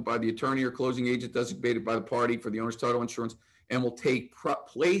conducted by the attorney or closing agent designated by the party for the owner's title insurance and will take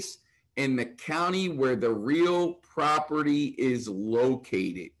place in the county where the real property is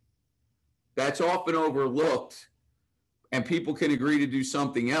located. That's often overlooked, and people can agree to do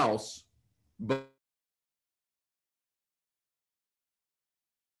something else, but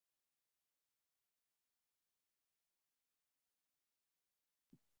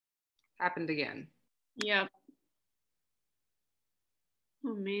Happened again. Yep.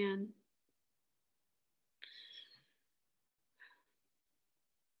 Oh man.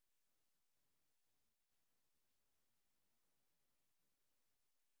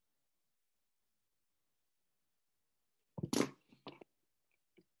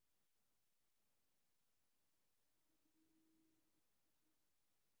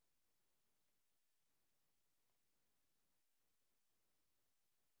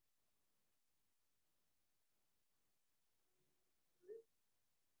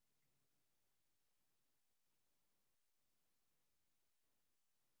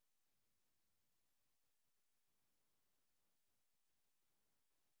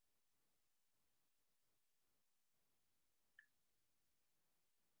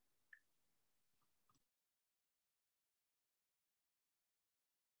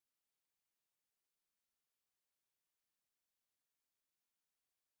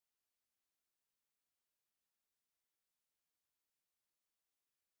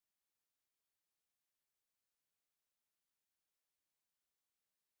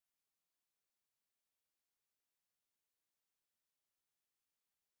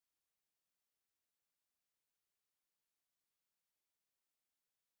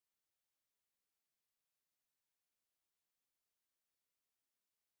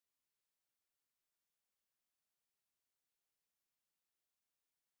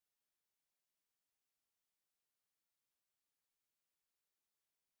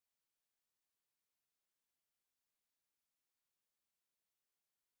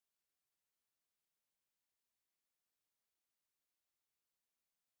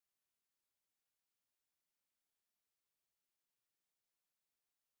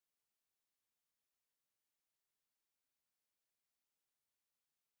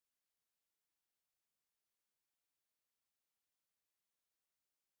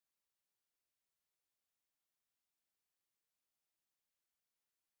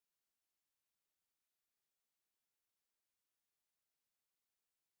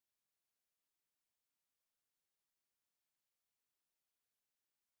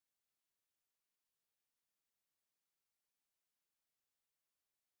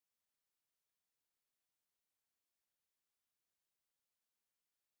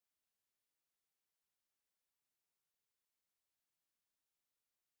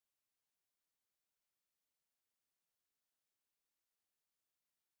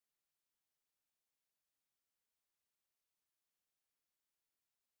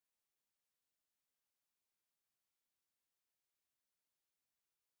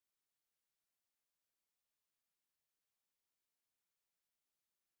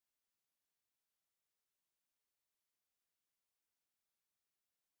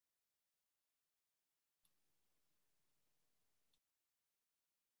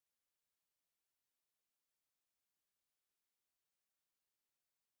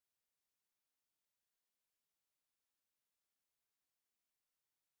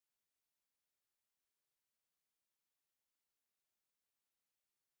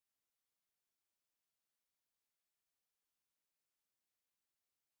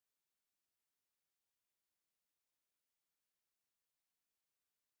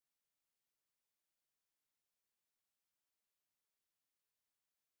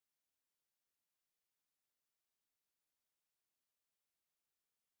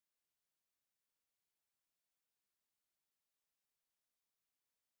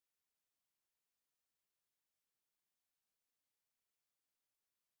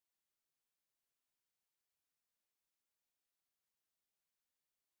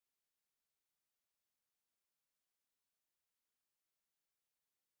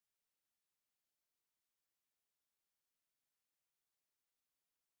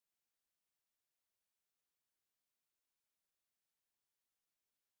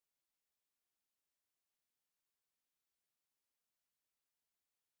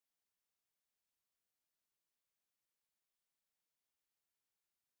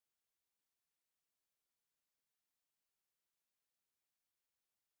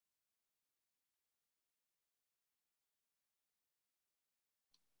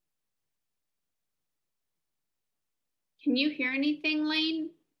 Can you hear anything,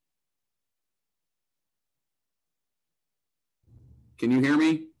 Lane? Can you hear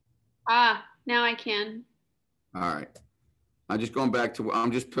me? Ah, now I can. All right. I'm just going back to,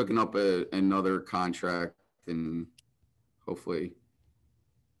 I'm just picking up another contract and hopefully,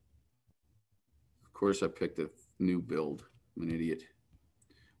 of course I picked a new build. I'm an idiot.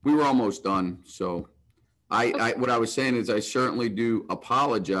 We were almost done. So what I was saying is I certainly do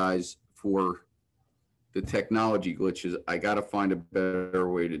apologize for the technology glitches. I got to find a better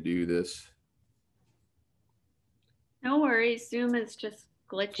way to do this. No worries. Zoom is just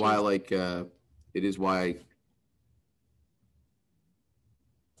glitchy. That's why I like, it is why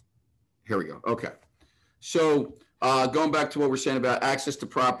here we go. Okay. So going back to what we're saying about access to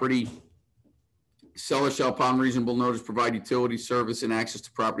property, seller shall upon reasonable notice provide utility service and access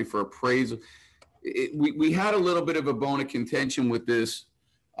to property for appraisal. We had a little bit of a bone of contention with this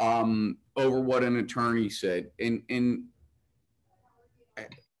over what an attorney said. And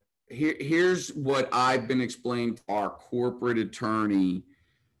here's what I've been explaining to our corporate attorney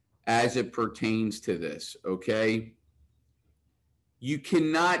as it pertains to this, okay? You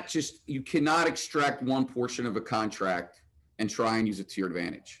cannot extract one portion of a contract and try and use it to your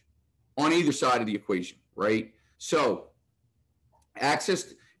advantage on either side of the equation, right? So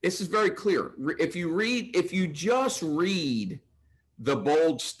access, this is very clear. If you just read the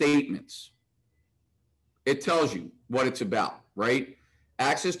bold statements, it tells you what it's about, right?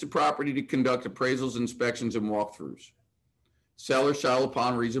 Access to property to conduct appraisals, inspections, and walkthroughs. Seller shall,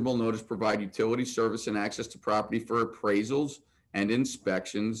 upon reasonable notice, provide utility service and access to property for appraisals and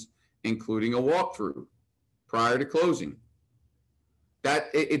inspections, including a walkthrough prior to closing. That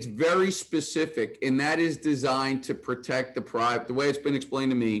it's very specific, and that is designed to protect the private. The way it's been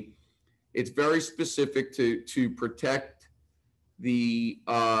explained to me, it's very specific to protect the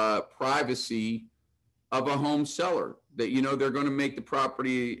privacy of a home seller. That, you know, they're going to make the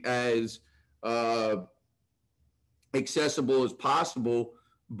property as accessible as possible,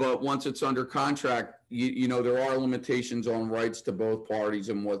 but once it's under contract, you know, there are limitations on rights to both parties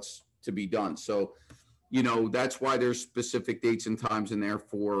and what's to be done. So, you know, that's why there's specific dates and times in there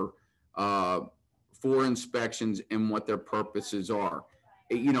for inspections and what their purposes are.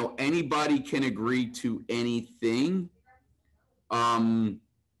 You know, anybody can agree to anything.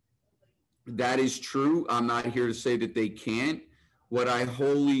 That is true. I'm not here to say that they can't. What I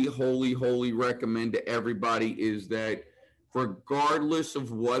wholly recommend to everybody is that regardless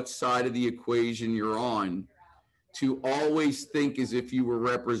of what side of the equation you're on, to always think as if you were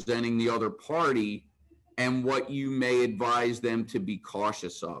representing the other party and what you may advise them to be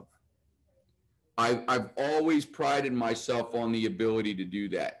cautious of. I've always prided myself on the ability to do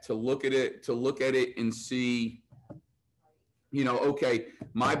that, to look at it and see, you know, okay,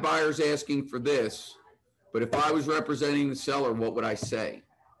 my buyer's asking for this, but if I was representing the seller, what would I say?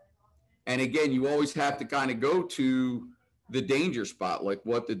 And again, you always have to kind of go to the danger spot, like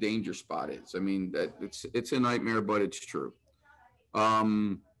what the danger spot is. I mean, that it's a nightmare, but it's true.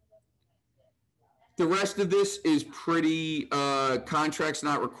 The rest of this is pretty, contract's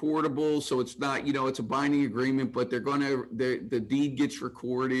not recordable. So it's not, you know, it's a binding agreement, but the deed gets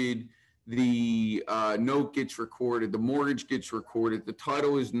recorded. The note gets recorded. The mortgage gets recorded. The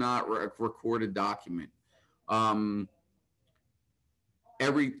title is not a recorded document.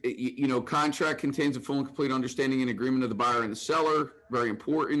 Every, you know, contract contains a full and complete understanding and agreement of the buyer and the seller. Very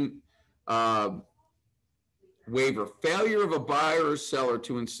important. Waiver. Failure of a buyer or seller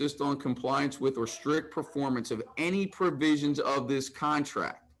to insist on compliance with or strict performance of any provisions of this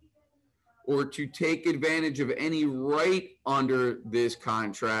contract, or to take advantage of any right under this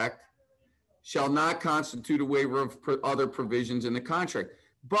contract, shall not constitute a waiver of other provisions in the contract.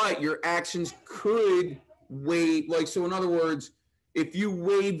 But your actions could waive, like, so in other words, if you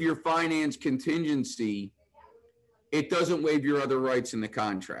waive your finance contingency, it doesn't waive your other rights in the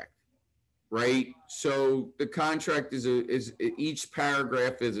contract, right? So the contract is each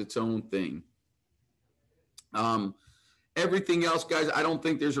paragraph is its own thing. Everything else, guys, I don't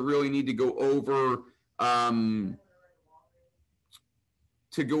think there's a really need to go over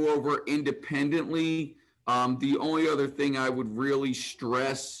independently. The only other thing I would really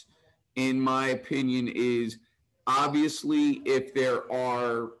stress, in my opinion, is obviously if there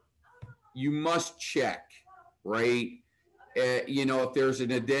are, you must check, right? You know, if there's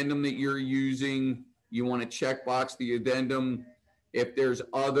an addendum that you're using, you want to check box the addendum. If there's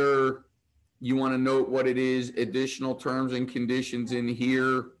other, you want to note what it is, additional terms and conditions in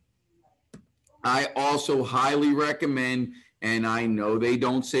here. I also highly recommend, and I know they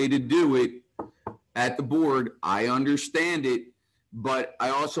don't say to do it at the board, I understand it, but I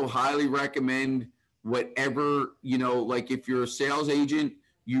also highly recommend whatever, you know, like if you're a sales agent,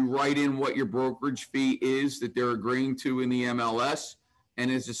 you write in what your brokerage fee is that they're agreeing to in the MLS. And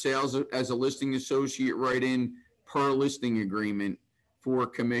as a listing associate, write in per listing agreement for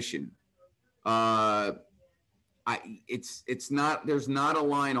commission. It's not, there's not a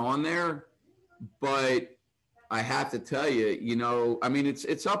line on there, but I have to tell you, you know, I mean,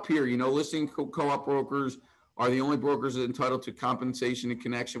 it's up here, you know, listing co-op brokers are the only brokers entitled to compensation in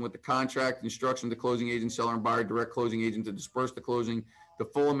connection with the contract, instruction of the closing agent, seller, and buyer, direct closing agent to disperse the closing, the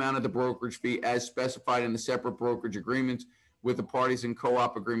full amount of the brokerage fee as specified in the separate brokerage agreements with the parties in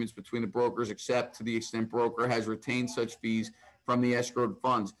co-op agreements between the brokers, except to the extent broker has retained such fees from the escrowed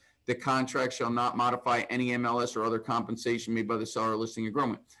funds. The contract shall not modify any MLS or other compensation made by the seller listing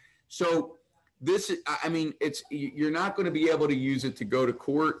agreement. So this, I mean, you're not going to be able to use it to go to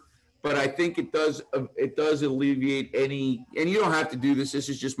court, but I think it does alleviate any, and you don't have to do this. This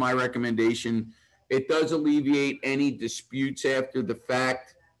is just my recommendation. It does alleviate any disputes after the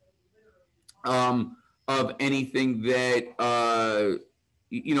fact of anything that,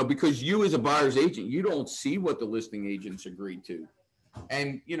 you know, because you as a buyer's agent, you don't see what the listing agents agreed to.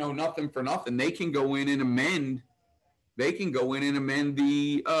 And, you know, nothing for nothing. They can go in and amend the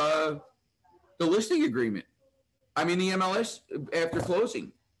listing agreement. I mean, the MLS after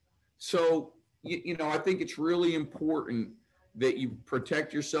closing. So, you know, I think it's really important that you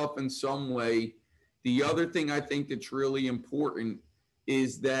protect yourself in some way. The other thing I think that's really important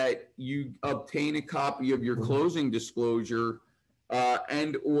is that you obtain a copy of your closing disclosure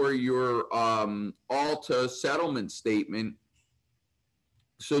and or your ALTA settlement statement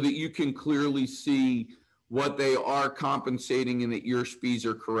so that you can clearly see what they are compensating and that your fees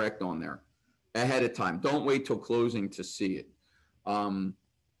are correct on there ahead of time. Don't wait till closing to see it.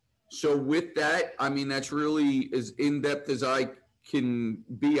 So with that, I mean, that's really as in-depth as I can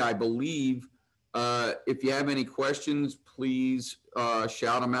be, I believe. If you have any questions, please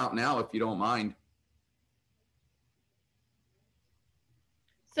shout them out now if you don't mind.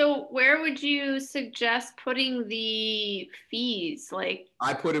 So where would you suggest putting the fees? Like,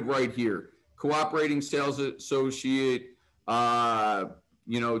 I put it right here. Cooperating sales associate,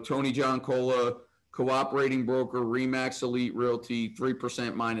 you know, Tony John Cola, cooperating broker, Remax Elite Realty,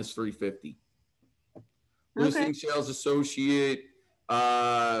 3% minus 350. Okay. Listing sales associate,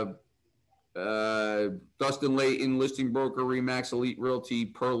 Dustin Layton, listing broker, Remax Elite Realty,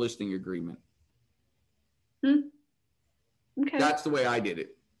 per listing agreement. Okay. That's the way I did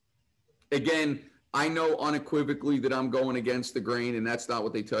it. Again, I know unequivocally that I'm going against the grain, and that's not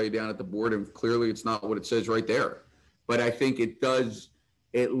what they tell you down at the board, and clearly it's not what it says right there. But I think it does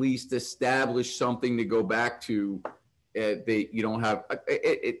at least establish something to go back to. That you don't have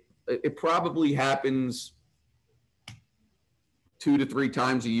it probably happens 2 to 3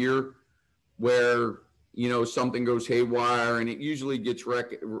 times a year where, you know, something goes haywire, and it usually gets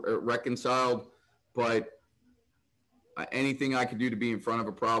reconciled. But anything I can do to be in front of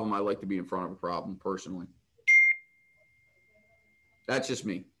a problem, I like to be in front of a problem personally. That's just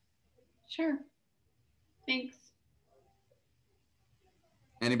me. Sure. Thanks.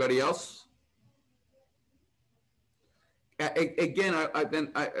 Anybody else? Again,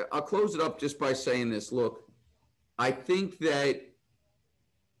 I'll close it up just by saying this. Look, I think that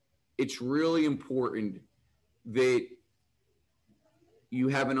it's really important that you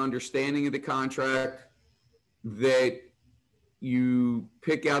have an understanding of the contract, that you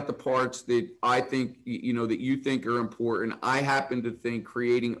pick out the parts that I think, you know, that you think are important. I happen to think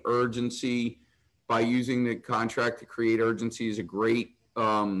creating urgency by using the contract to create urgency is a great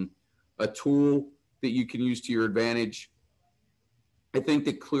a tool that you can use to your advantage. I think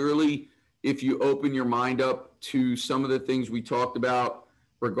that clearly, if you open your mind up to some of the things we talked about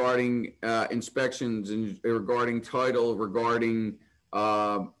regarding inspections and regarding title, regarding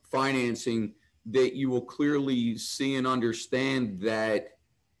financing, that you will clearly see and understand that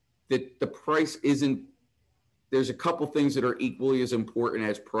the price isn't, there's a couple things that are equally as important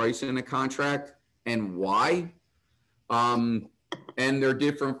as price in a contract and why. And they're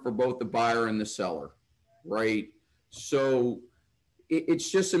different for both the buyer and the seller, right? So it's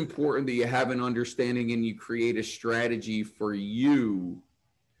just important that you have an understanding and you create a strategy for you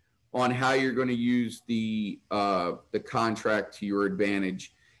on how you're going to use the contract to your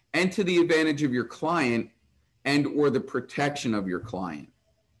advantage and to the advantage of your client and or the protection of your client,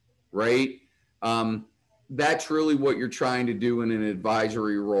 right? That's really what you're trying to do in an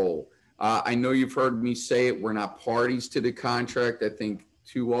advisory role. I know you've heard me say it, we're not parties to the contract. I think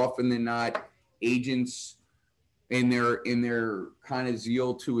too often than not, agents in their kind of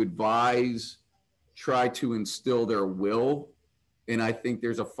zeal to advise try to instill their will And I think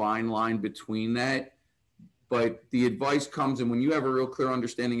there's a fine line between that. But the advice comes in when you have a real clear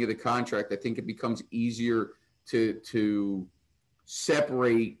understanding of the contract. I think it becomes easier to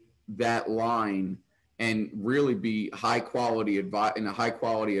separate that line and really be high quality in a high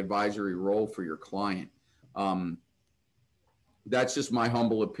quality advisory role for your client. That's just my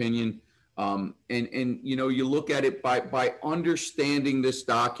humble opinion. And you know, you look at it by understanding this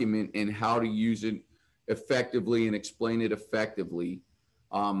document and how to use it effectively and explain it effectively.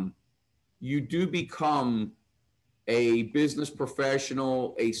 You do become a business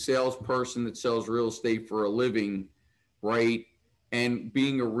professional, a salesperson that sells real estate for a living, right? And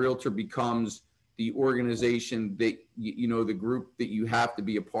being a realtor becomes the organization that, you know, the group that you have to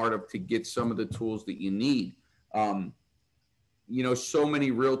be a part of to get some of the tools that you need. You know, so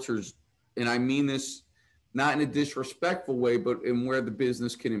many realtors, and I mean this not in a disrespectful way, but in where the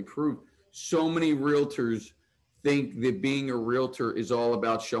business can improve. So many realtors think that being a realtor is all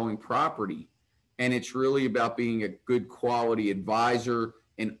about showing property. And it's really about being a good quality advisor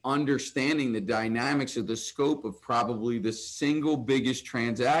and understanding the dynamics of the scope of probably the single biggest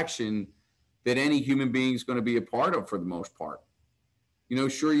transaction that any human being is going to be a part of for the most part. You know,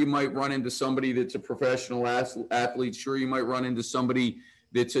 sure, you might run into somebody that's a professional athlete. Sure, you might run into somebody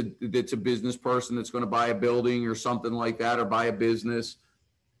that's a business person that's going to buy a building or something like that, or buy a business.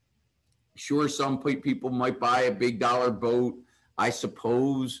 Sure, some people might buy a big dollar boat, I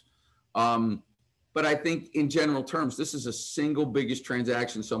suppose. But I think in general terms, this is a single biggest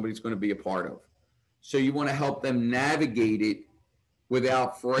transaction somebody's going to be a part of. So you want to help them navigate it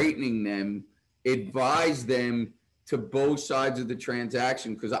without frightening them, advise them to both sides of the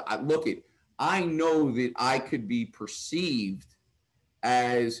transaction. Because I know that I could be perceived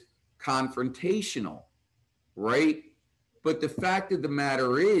as confrontational, right? But the fact of the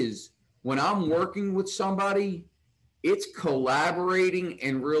matter is, when I'm working with somebody, it's collaborating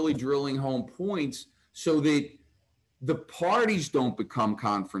and really drilling home points so that the parties don't become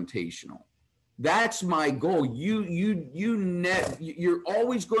confrontational. That's my goal. You're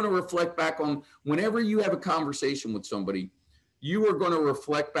always going to reflect back on, whenever you have a conversation with somebody, you are going to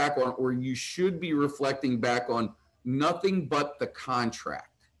reflect back on, or you should be reflecting back on, nothing but the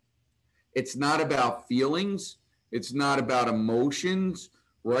contract. It's not about feelings. It's not about emotions,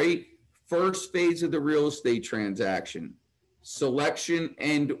 right? First phase of the real estate transaction, selection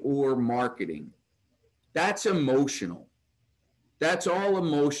and or marketing. That's emotional. That's all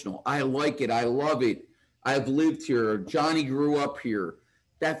emotional. I like it. I love it. I've lived here. Johnny grew up here.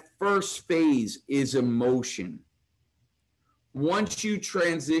 That first phase is emotion. Once you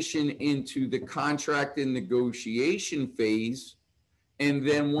transition into the contract and negotiation phase, and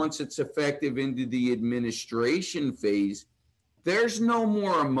then once it's effective into the administration phase, there's no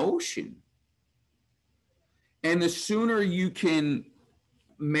more emotion. And the sooner you can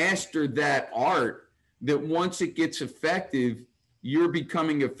master that art, that once it gets effective, you're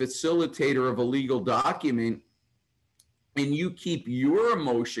becoming a facilitator of a legal document, and you keep your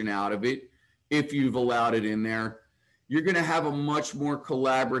emotion out of it, if you've allowed it in there, you're going to have a much more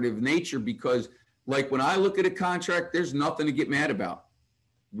collaborative nature. Because like when I look at a contract, there's nothing to get mad about.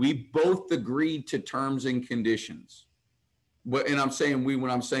 We both agreed to terms and conditions. And I'm saying we, when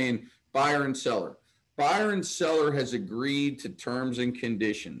I'm saying buyer and seller. Buyer and seller has agreed to terms and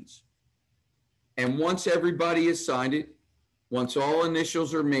conditions. And once everybody has signed it, once all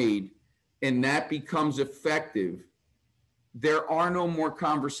initials are made, and that becomes effective, there are no more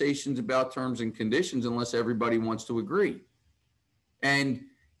conversations about terms and conditions unless everybody wants to agree. And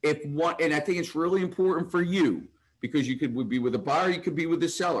and I think it's really important for you, because you would be with a buyer, you could be with the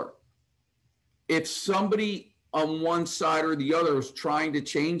seller. If somebody on one side or the other is trying to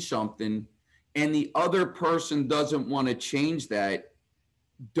change something, and the other person doesn't want to change that,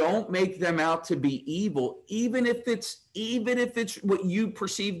 don't make them out to be evil, even if it's what you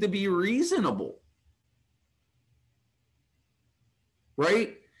perceive to be reasonable.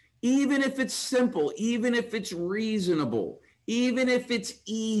 Right? Even if it's simple, even if it's reasonable, even if it's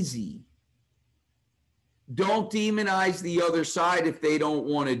easy. Don't demonize the other side if they don't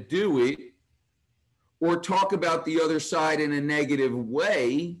want to do it, or talk about the other side in a negative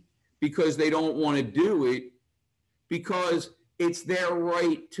way because they don't want to do it, because it's their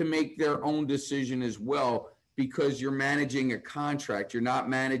right to make their own decision as well, because you're managing a contract. You're not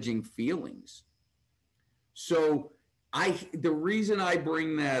managing feelings. So the reason I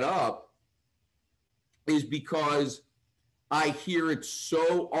bring that up is because I hear it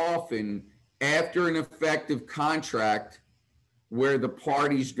so often after an effective contract where the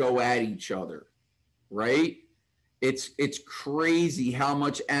parties go at each other, right? It's crazy how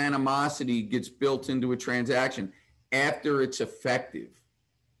much animosity gets built into a transaction. after it's effective.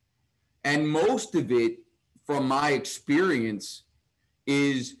 And most of it, from my experience,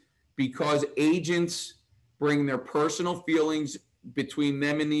 is because agents bring their personal feelings between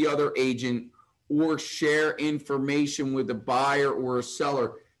them and the other agent, or share information with a buyer or a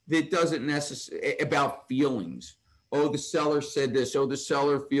seller that doesn't necessarily about feelings. Oh, the seller said this. Oh, the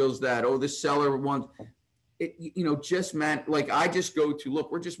seller feels that. Oh, the seller wants it, just like I just go to,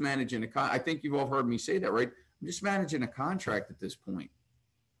 look, we're just managing I think you've all heard me say that, right? I'm just managing a contract at this point.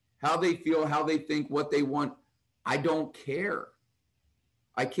 How they feel, how they think, what they want, I don't care.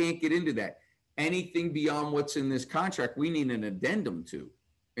 I can't get into that. Anything beyond what's in this contract, we need an addendum to,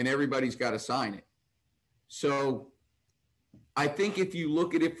 and everybody's got to sign it. So I think if you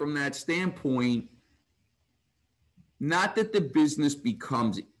look at it from that standpoint, not that the business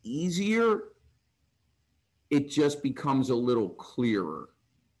becomes easier, it just becomes a little clearer.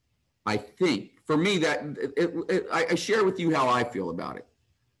 I think for me that I share with you how I feel about it.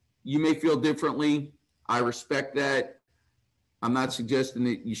 You may feel differently. I respect that. I'm not suggesting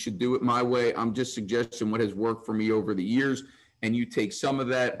that you should do it my way. I'm just suggesting what has worked for me over the years. And you take some of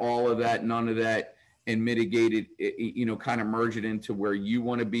that, all of that, none of that, and mitigate it, kind of merge it into where you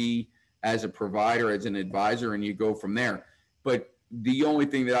want to be as a provider, as an advisor, and you go from there. But the only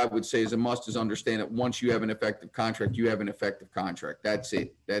thing that I would say is a must is understand that once you have an effective contract, you have an effective contract. That's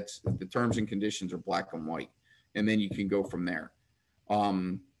it. That's the terms and conditions are black and white. And then you can go from there.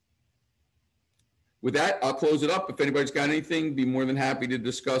 With that, I'll close it up. If anybody's got anything, be more than happy to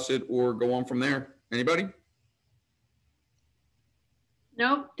discuss it or go on from there. Anybody?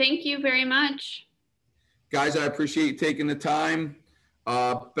 Nope. Thank you very much. Guys, I appreciate you taking the time.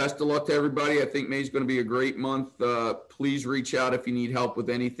 Best of luck to everybody. I think May's going to be a great month. Please reach out if you need help with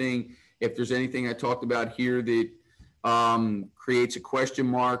anything. If there's anything I talked about here that creates a question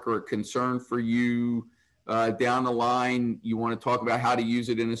mark or a concern for you down the line, you want to talk about how to use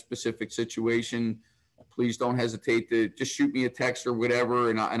it in a specific situation, please don't hesitate to just shoot me a text or whatever,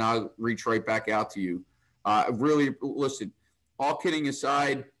 and I'll reach right back out to you. Really, listen, all kidding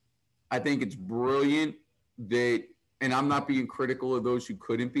aside, I think it's brilliant that, and I'm not being critical of those who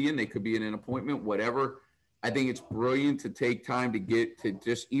couldn't be in, they could be in an appointment, whatever. I think it's brilliant to take time to get to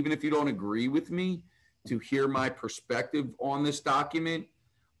just, even if you don't agree with me, to hear my perspective on this document.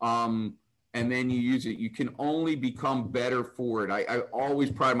 And then you use it. You can only become better for it. I always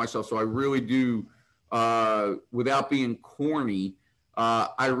pride myself, so I really do, without being corny,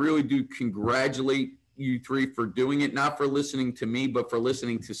 I really do congratulate you three for doing it, not for listening to me, but for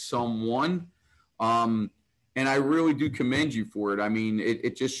listening to someone. And I really do commend you for it. I mean,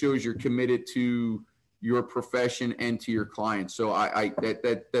 it just shows you're committed to your profession and to your clients. So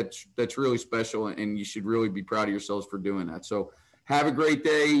that's really special, and you should really be proud of yourselves for doing that. So have a great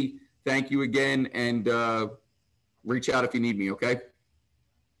day. Thank you again, and reach out if you need me, okay?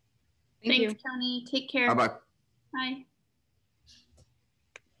 Thank you. Thanks, Tony. Take care. Bye-bye. Bye.